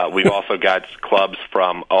 but we've also got clubs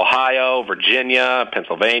from Ohio, Virginia,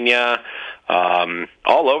 Pennsylvania,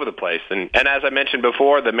 all over the place. And as I mentioned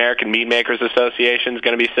before, the American Mead Makers Association is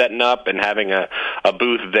going to be setting up and having a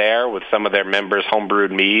booth there with some of their members'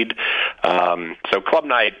 homebrewed mead. So club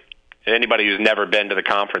night, anybody who's never been to the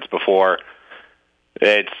conference before,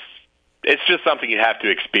 it's just something you have to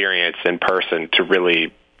experience in person to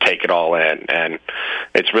really take it all in, and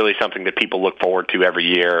it's really something that people look forward to every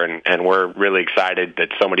year, and we're really excited that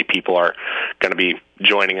so many people are going to be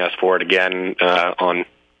joining us for it again on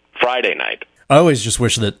Friday night. I always just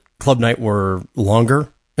wish that club night were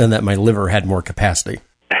longer and that my liver had more capacity.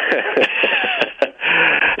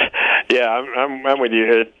 Yeah, I'm with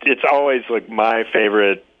you. It's always like my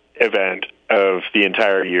favorite event of the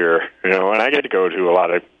entire year, and I get to go to a lot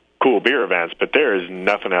of cool beer events, but there is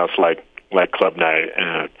nothing else like club night.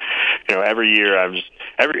 Every year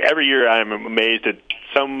I'm amazed that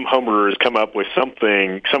some homebrewers come up with some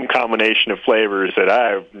combination of flavors that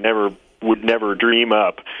I would never dream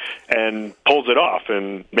up, and pulls it off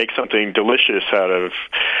and makes something delicious out of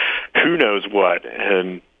who knows what,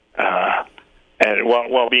 and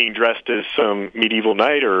while being dressed as some medieval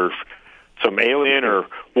knight or some alien or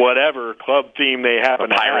whatever club theme they happen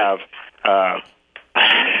to have.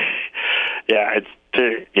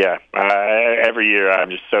 Every year I'm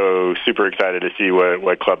just so super excited to see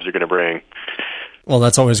what clubs are going to bring. Well,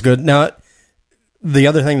 that's always good. Now, the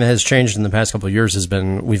other thing that has changed in the past couple of years has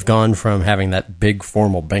been we've gone from having that big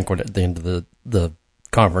formal banquet at the end of the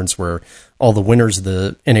conference where all the winners of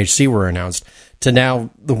the NHC were announced, to now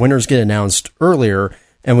the winners get announced earlier,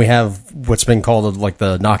 and we have what's been called like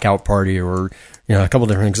the knockout party, or a couple of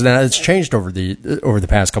different things. Now it's changed over the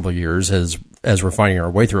past couple of years as we're finding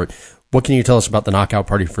our way through it. What can you tell us about the knockout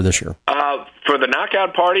party for this year? For the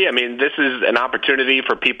knockout party, I mean, this is an opportunity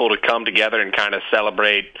for people to come together and kind of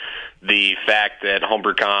celebrate the fact that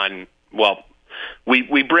HomebrewCon, well,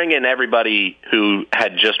 we bring in everybody who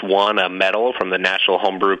had just won a medal from the National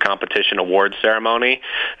Homebrew Competition Awards ceremony,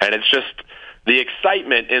 and it's just the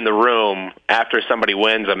excitement in the room after somebody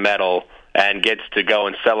wins a medal and gets to go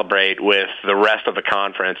and celebrate with the rest of the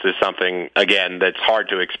conference is something, again, that's hard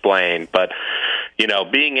to explain. But,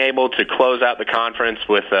 being able to close out the conference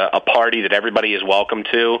with a party that everybody is welcome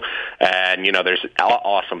to, and, there's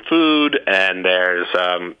awesome food, and there's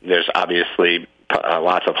obviously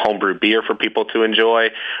lots of homebrew beer for people to enjoy.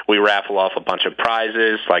 We raffle off a bunch of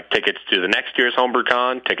prizes, like tickets to the next year's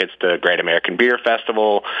HomebrewCon, tickets to Great American Beer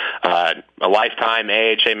Festival, a lifetime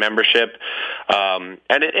AHA membership.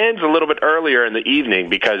 And it ends a little bit earlier in the evening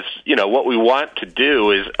because, what we want to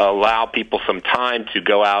do is allow people some time to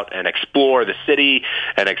go out and explore the city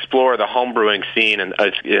and explore the homebrewing scene and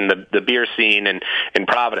in the beer scene in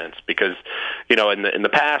Providence. Because, in the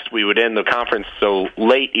past, we would end the conference so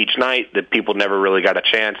late each night that people never really got a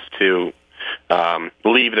chance to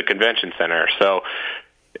leave the convention center. So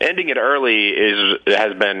ending it early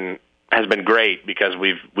has been great because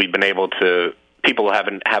we've been able to, people have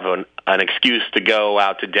an excuse to go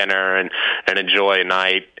out to dinner and enjoy a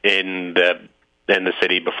night in the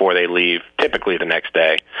city before they leave, typically the next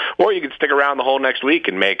day. Or you could stick around the whole next week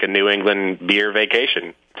and make a New England beer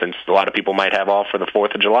vacation, since a lot of people might have off for the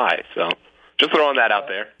 4th of July. So just throwing that out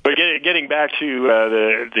there. But getting back to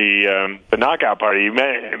the knockout party, you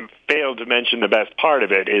failed to mention the best part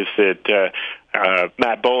of it is that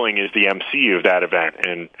Matt Bowling is the MC of that event,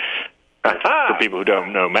 and for people who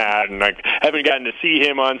don't know Matt and haven't gotten to see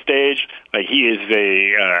him on stage, he is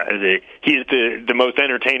the most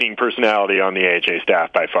entertaining personality on the AHA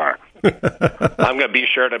staff by far. I'm going to be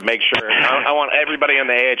sure to make sure. I want everybody on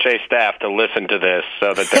the AHA staff to listen to this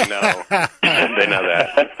so that they know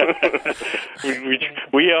that.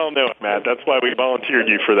 we all know it, Matt. That's why we volunteered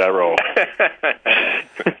you for that role.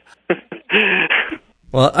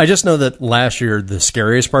 Well, I just know that last year the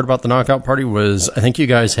scariest part about the knockout party was I think you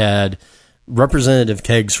guys had representative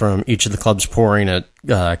kegs from each of the clubs pouring at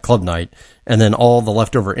club night, and then all the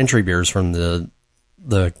leftover entry beers from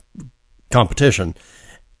the competition.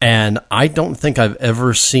 And I don't think I've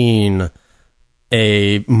ever seen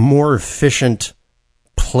a more efficient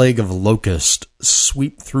plague of locust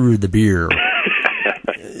sweep through the beer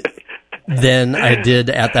than I did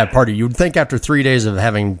at that party. You would think after 3 days of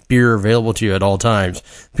having beer available to you at all times,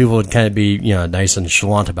 people would kind of be, nice and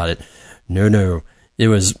chalant about it. No. It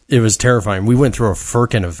was terrifying. We went through a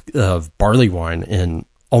firkin of barley wine in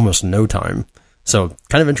almost no time. So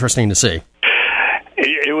kind of interesting to see.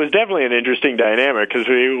 It was definitely an interesting dynamic because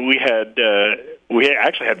we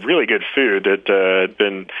actually had really good food that had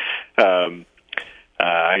been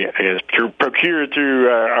I guess procured through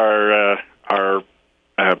our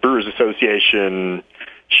Brewers Association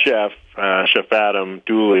chef Adam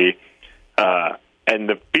Dooley, and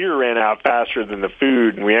the beer ran out faster than the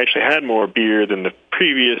food, and we actually had more beer than the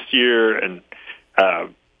previous year, and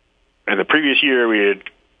the previous year we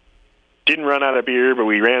didn't run out of beer, but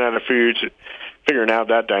we ran out of food. So figuring out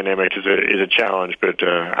that dynamic is a challenge, but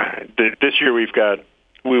this year we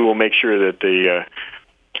will make sure that the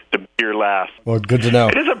beer lasts. Well, good to know.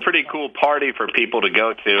 It is a pretty cool party for people to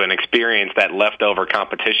go to and experience that leftover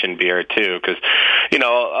competition beer too, because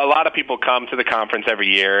a lot of people come to the conference every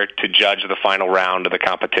year to judge the final round of the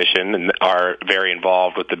competition and are very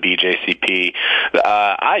involved with the BJCP.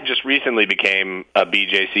 I just recently became a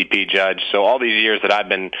BJCP judge, so all these years that I've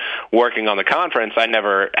been working on the conference, I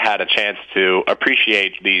never had a chance to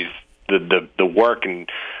appreciate the work and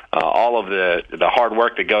all of the hard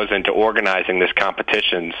work that goes into organizing this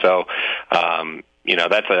competition. So,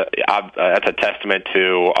 that's a testament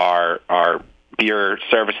to our beer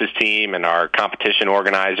services team and our competition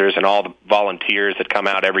organizers and all the volunteers that come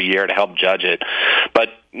out every year to help judge it. But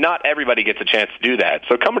not everybody gets a chance to do that.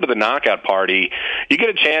 So coming to the knockout party, you get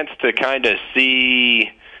a chance to kind of see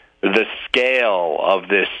the scale of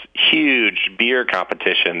this huge beer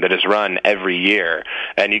competition that is run every year,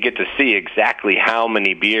 and you get to see exactly how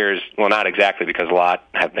many beers, well, not exactly because a lot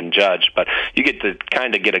have been judged, but you get to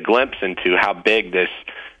kind of get a glimpse into how big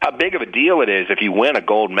of a deal it is if you win a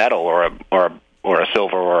gold medal or a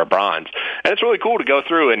silver or a bronze. And it's really cool to go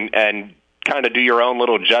through and kind of do your own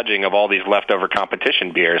little judging of all these leftover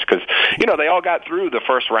competition beers, because they all got through the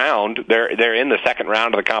first round. They're in the second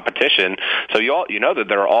round of the competition, so you know that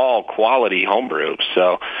they're all quality homebrew.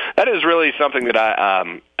 So that is really something that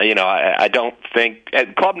I don't think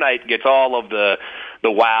Club Night gets all of the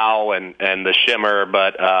wow and the shimmer,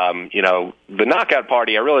 but the knockout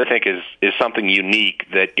party I really think is something unique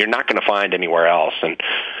that you're not going to find anywhere else. And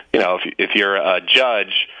if you're a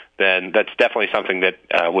judge, then that's definitely something that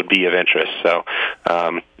would be of interest. So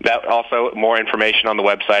that also more information on the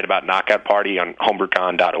website about Knockout Party on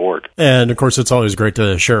homebrewcon.org. And of course, it's always great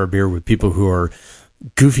to share a beer with people who are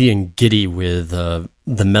goofy and giddy with the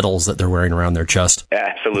medals that they're wearing around their chest.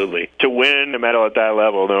 Absolutely. To win a medal at that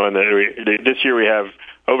level, knowing that this year we have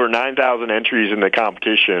over 9,000 entries in the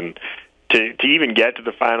competition, to even get to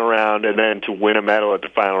the final round and then to win a medal at the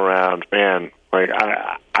final round, man. Like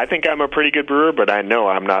I think I'm a pretty good brewer, but I know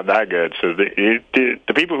I'm not that good. So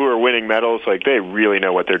the people who are winning medals, like, they really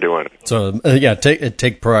know what they're doing. So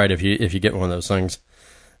take pride if you get one of those things.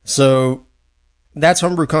 So that's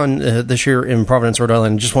HomebrewCon this year in Providence, Rhode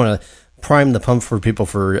Island. Just want to prime the pump for people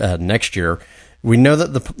for next year. We know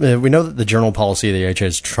that the general policy of the AHA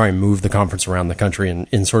is to try and move the conference around the country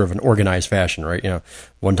in sort of an organized fashion, right?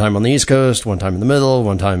 One time on the East Coast, one time in the middle,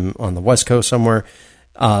 one time on the West Coast somewhere.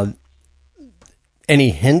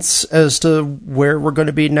 Any hints as to where we're going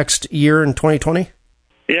to be next year in 2020?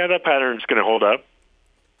 Yeah, that pattern's going to hold up.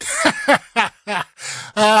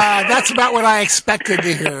 That's about what I expected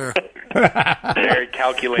to hear. Very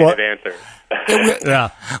calculated answer.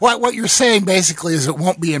 Yeah. What you're saying basically is it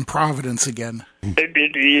won't be in Providence again.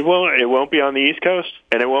 It won't be on the East Coast,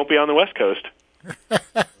 and it won't be on the West Coast.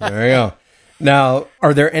 There you go. Now,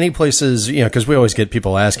 are there any places, because we always get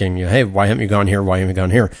people asking, hey, why haven't you gone here? Why haven't you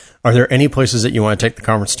gone here? Are there any places that you want to take the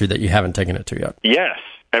conference to that you haven't taken it to yet? Yes,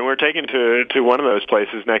 and we're taking to one of those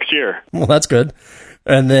places next year. Well, that's good.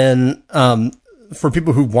 And then for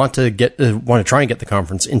people who want to try and get the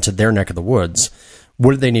conference into their neck of the woods,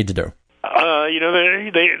 what do they need to do?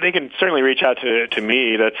 They can certainly reach out to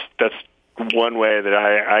me. That's one way that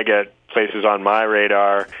I get places on my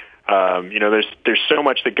radar. There's so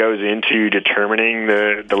much that goes into determining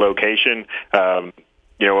the location.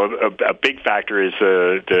 A big factor is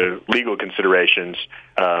the legal considerations.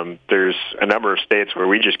 There's a number of states where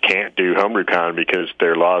we just can't do HomebrewCon because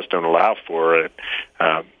their laws don't allow for it.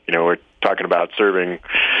 We're talking about serving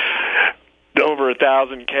over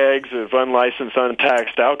 1,000 kegs of unlicensed,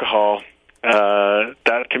 untaxed alcohol.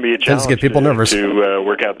 That can be a challenge. Get people nervous to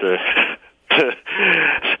work out the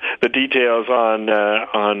details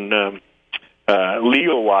on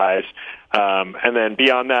legal wise, and then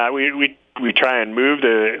beyond that, we try and move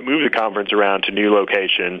the conference around to new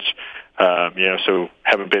locations. So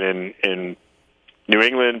haven't been in New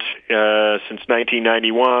England since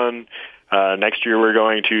 1991. Next year we're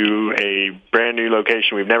going to a brand new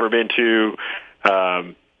location we've never been to.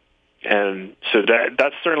 And so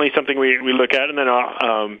that's certainly something we look at. And then,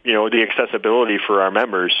 the accessibility for our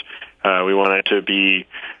members. We want it to be,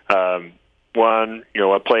 one,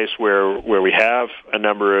 a place where we have a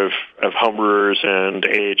number of homebrewers and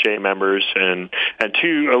AHA members, and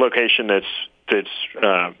two, a location that's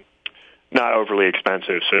not overly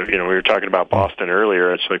expensive. So, we were talking about Boston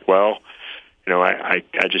earlier. It's like, well, I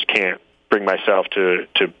just can't bring myself to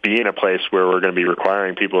be in a place where we're going to be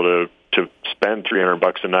requiring people to spend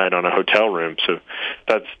 $300 a night on a hotel room. So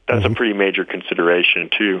that's a pretty major consideration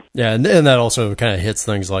too. Yeah, and that also kind of hits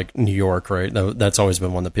things like New York, right? That's always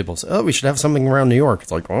been one that people say, oh, we should have something around New York.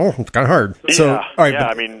 It's like, oh, it's kind of hard. So, all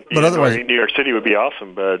right, but otherwise, New York City would be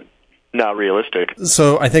awesome, but not realistic.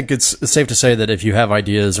 So I think it's safe to say that if you have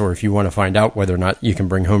ideas or if you want to find out whether or not you can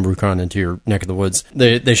bring HomebrewCon into your neck of the woods,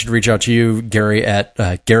 they should reach out to you, Gary at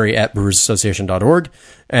brewersassociation.org,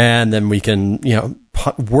 and then we can,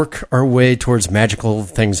 work our way towards magical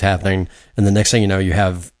things happening. And the next thing you know, you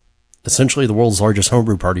have essentially the world's largest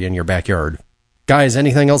homebrew party in your backyard. Guys,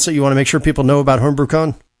 anything else that you want to make sure people know about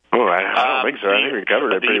HomebrewCon? Oh, I don't think so. I think we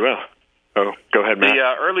covered it pretty well. Oh, go ahead, Matt. The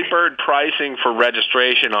early bird pricing for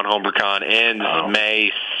registration on HomebrewCon ends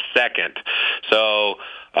May 2nd. So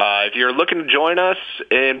if you're looking to join us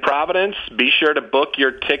in Providence, be sure to book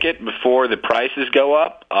your ticket before the prices go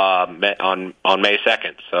up on May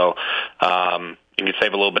 2nd. So you can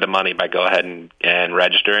save a little bit of money by go ahead and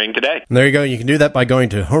registering today. And there you go. You can do that by going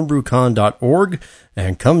to homebrewcon.org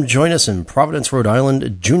and come join us in Providence, Rhode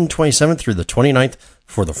Island, June 27th through the 29th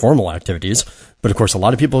for the formal activities. But of course, a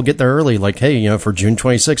lot of people get there early, like, hey, for June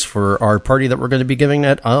 26th for our party that we're going to be giving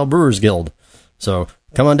at Isle Brewers Guild. So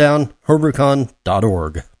come on down,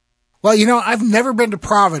 homebrewcon.org. Well, I've never been to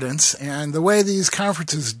Providence, and the way these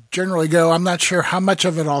conferences generally go, I'm not sure how much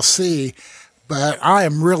of it I'll see, but I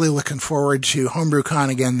am really looking forward to HomebrewCon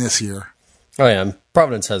again this year. Oh, yeah. And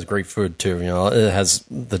Providence has great food, too. It has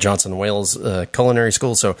the Johnson Wales Culinary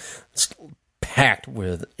School, so it's packed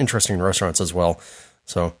with interesting restaurants as well.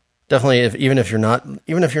 So definitely, even if you're not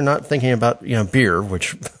thinking about, beer,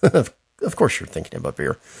 which of course you're thinking about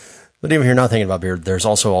beer, but even if you're not thinking about beer, there's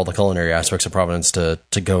also all the culinary aspects of Providence to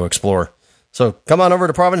go explore. So come on over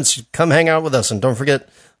to Providence, come hang out with us, and don't forget,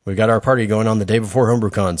 we've got our party going on the day before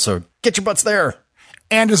HomebrewCon, so get your butts there.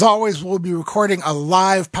 And as always, we'll be recording a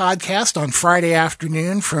live podcast on Friday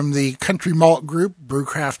afternoon from the Country Malt Group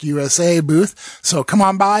Brewcraft USA booth. So come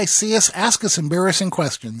on by, see us, ask us embarrassing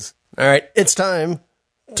questions. All right, it's time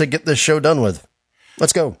to get this show done with.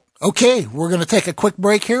 Let's go. Okay, we're going to take a quick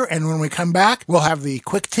break here, and when we come back, we'll have the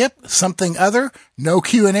quick tip, something other, no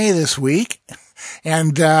Q&A this week,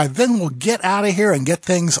 and then we'll get out of here and get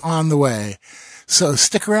things on the way. So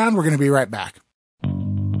stick around, we're going to be right back.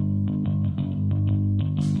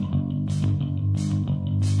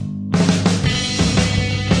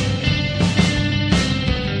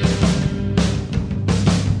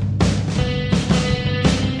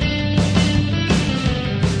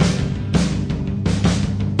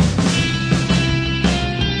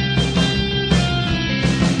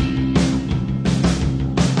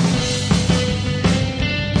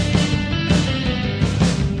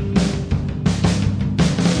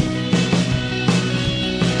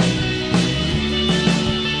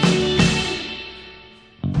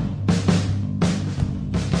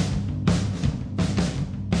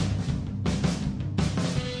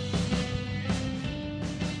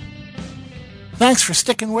 Thanks for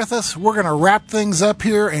sticking with us. We're going to wrap things up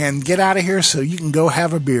here and get out of here so you can go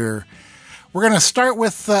have a beer. We're going to start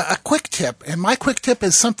with a quick tip, and my quick tip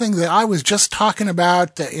is something that I was just talking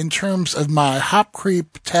about in terms of my hop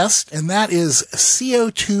creep test, and that is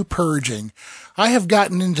CO2 purging. I have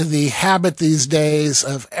gotten into the habit these days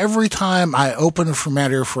of every time I open a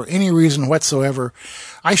fermenter for any reason whatsoever,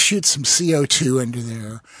 I shoot some CO2 into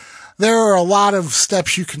there. There are a lot of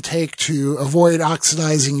steps you can take to avoid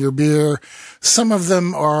oxidizing your beer. Some of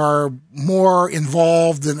them are more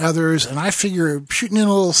involved than others, and I figure shooting in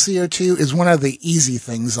a little CO2 is one of the easy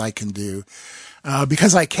things I can do.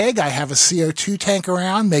 Because I keg, I have a CO2 tank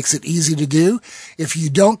around, makes it easy to do. If you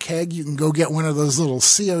don't keg, you can go get one of those little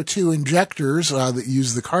CO2 injectors that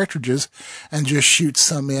use the cartridges and just shoot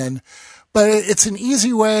some in. But it's an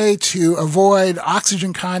easy way to avoid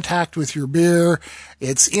oxygen contact with your beer.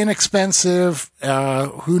 It's inexpensive.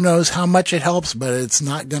 Who knows how much it helps, but it's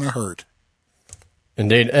not going to hurt.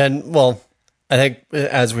 Indeed. And, well, I think,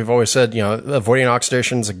 as we've always said, avoiding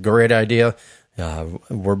oxidation is a great idea.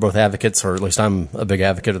 We're both advocates, or at least I'm a big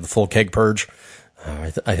advocate of the full keg purge. I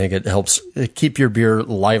think it helps keep your beer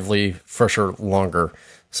lively, fresher, longer.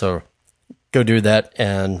 So go do that.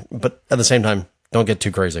 But at the same time, don't get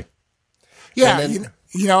too crazy. Yeah,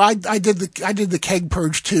 I did the keg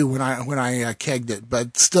purge too when I kegged it,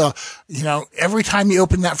 but still, every time you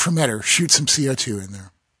open that fermenter, shoot some CO2 in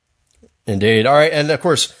there. Indeed. All right, and of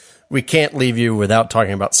course, we can't leave you without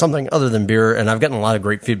talking about something other than beer, and I've gotten a lot of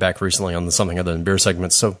great feedback recently on the something other than beer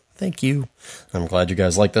segments, so thank you. I'm glad you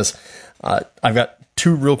guys like this. I've got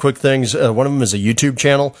two real quick things. One of them is a YouTube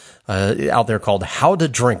channel out there called How to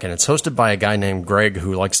Drink, and it's hosted by a guy named Greg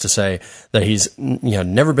who likes to say that he's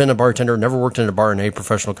never been a bartender, never worked in a bar in any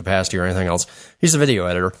professional capacity or anything else. He's a video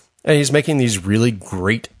editor, and he's making these really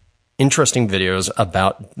great, interesting videos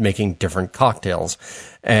about making different cocktails.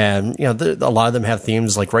 And, a lot of them have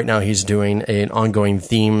themes. Like right now he's doing an ongoing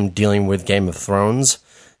theme dealing with Game of Thrones.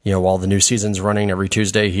 While the new season's running every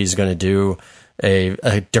Tuesday, he's going to do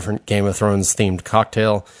a different Game of Thrones themed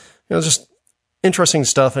cocktail. Just interesting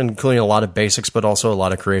stuff, including a lot of basics, but also a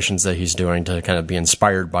lot of creations that he's doing to kind of be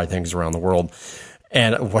inspired by things around the world.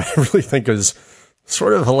 And what I really think is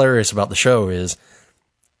sort of hilarious about the show is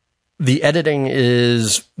the editing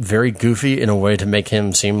is very goofy in a way to make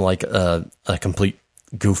him seem like a complete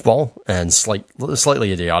goofball and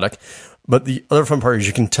slightly idiotic. But the other fun part is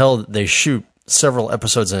you can tell that they shoot several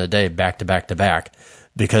episodes in a day back to back to back,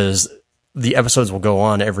 because the episodes will go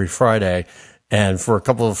on every Friday, and for a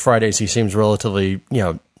couple of Fridays he seems relatively,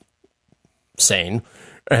 sane,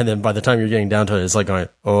 and then by the time you're getting down to it, it's like going,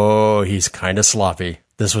 oh, he's kind of sloppy.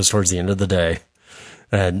 This was towards the end of the day.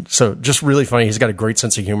 And so just really funny. He's got a great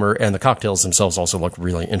sense of humor, and the cocktails themselves also look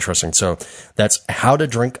really interesting. So that's How to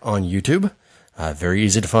Drink on YouTube. Very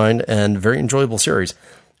easy to find and very enjoyable series.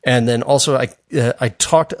 And then also I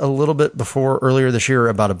talked a little bit earlier this year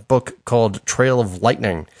about a book called Trail of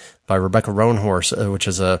Lightning by Rebecca Roanhorse, which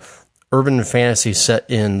is a urban fantasy set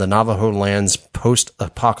in the Navajo lands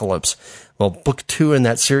post-apocalypse. Well, book 2 in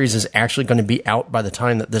that series is actually going to be out by the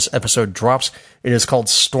time that this episode drops. It is called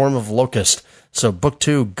Storm of Locust. So book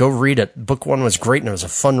 2, go read it. Book 1 was great, and it was a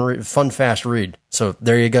fun, fast read. So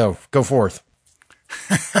there you go. Go forth.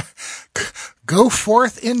 Go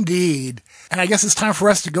forth indeed. And I guess it's time for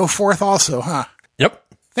us to go forth also, huh? Yep.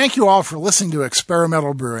 Thank you all for listening to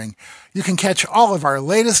Experimental Brewing. You can catch all of our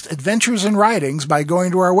latest adventures and writings by going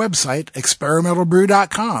to our website,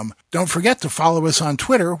 experimentalbrew.com. Don't forget to follow us on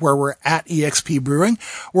Twitter, where we're at EXP Brewing.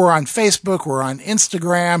 We're on Facebook. We're on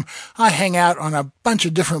Instagram. I hang out on a bunch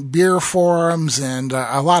of different beer forums and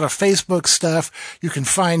a lot of Facebook stuff. You can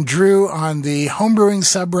find Drew on the homebrewing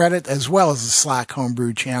subreddit as well as the Slack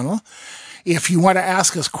homebrew channel. If you want to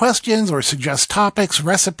ask us questions or suggest topics,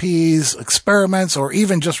 recipes, experiments, or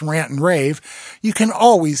even just rant and rave, you can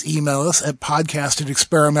always email us at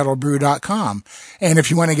podcast@experimentalbrew.com. And if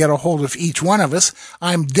you want to get a hold of each one of us,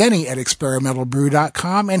 I'm Denny at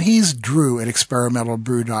experimentalbrew.com and he's Drew at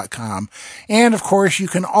experimentalbrew.com. And of course, you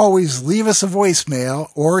can always leave us a voicemail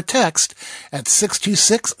or text at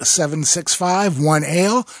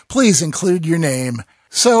 626-765-1ALE. Please include your name.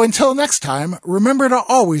 So until next time, remember to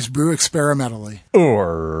always brew experimentally.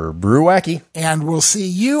 Or brew wacky. And we'll see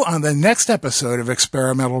you on the next episode of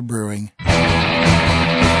Experimental Brewing.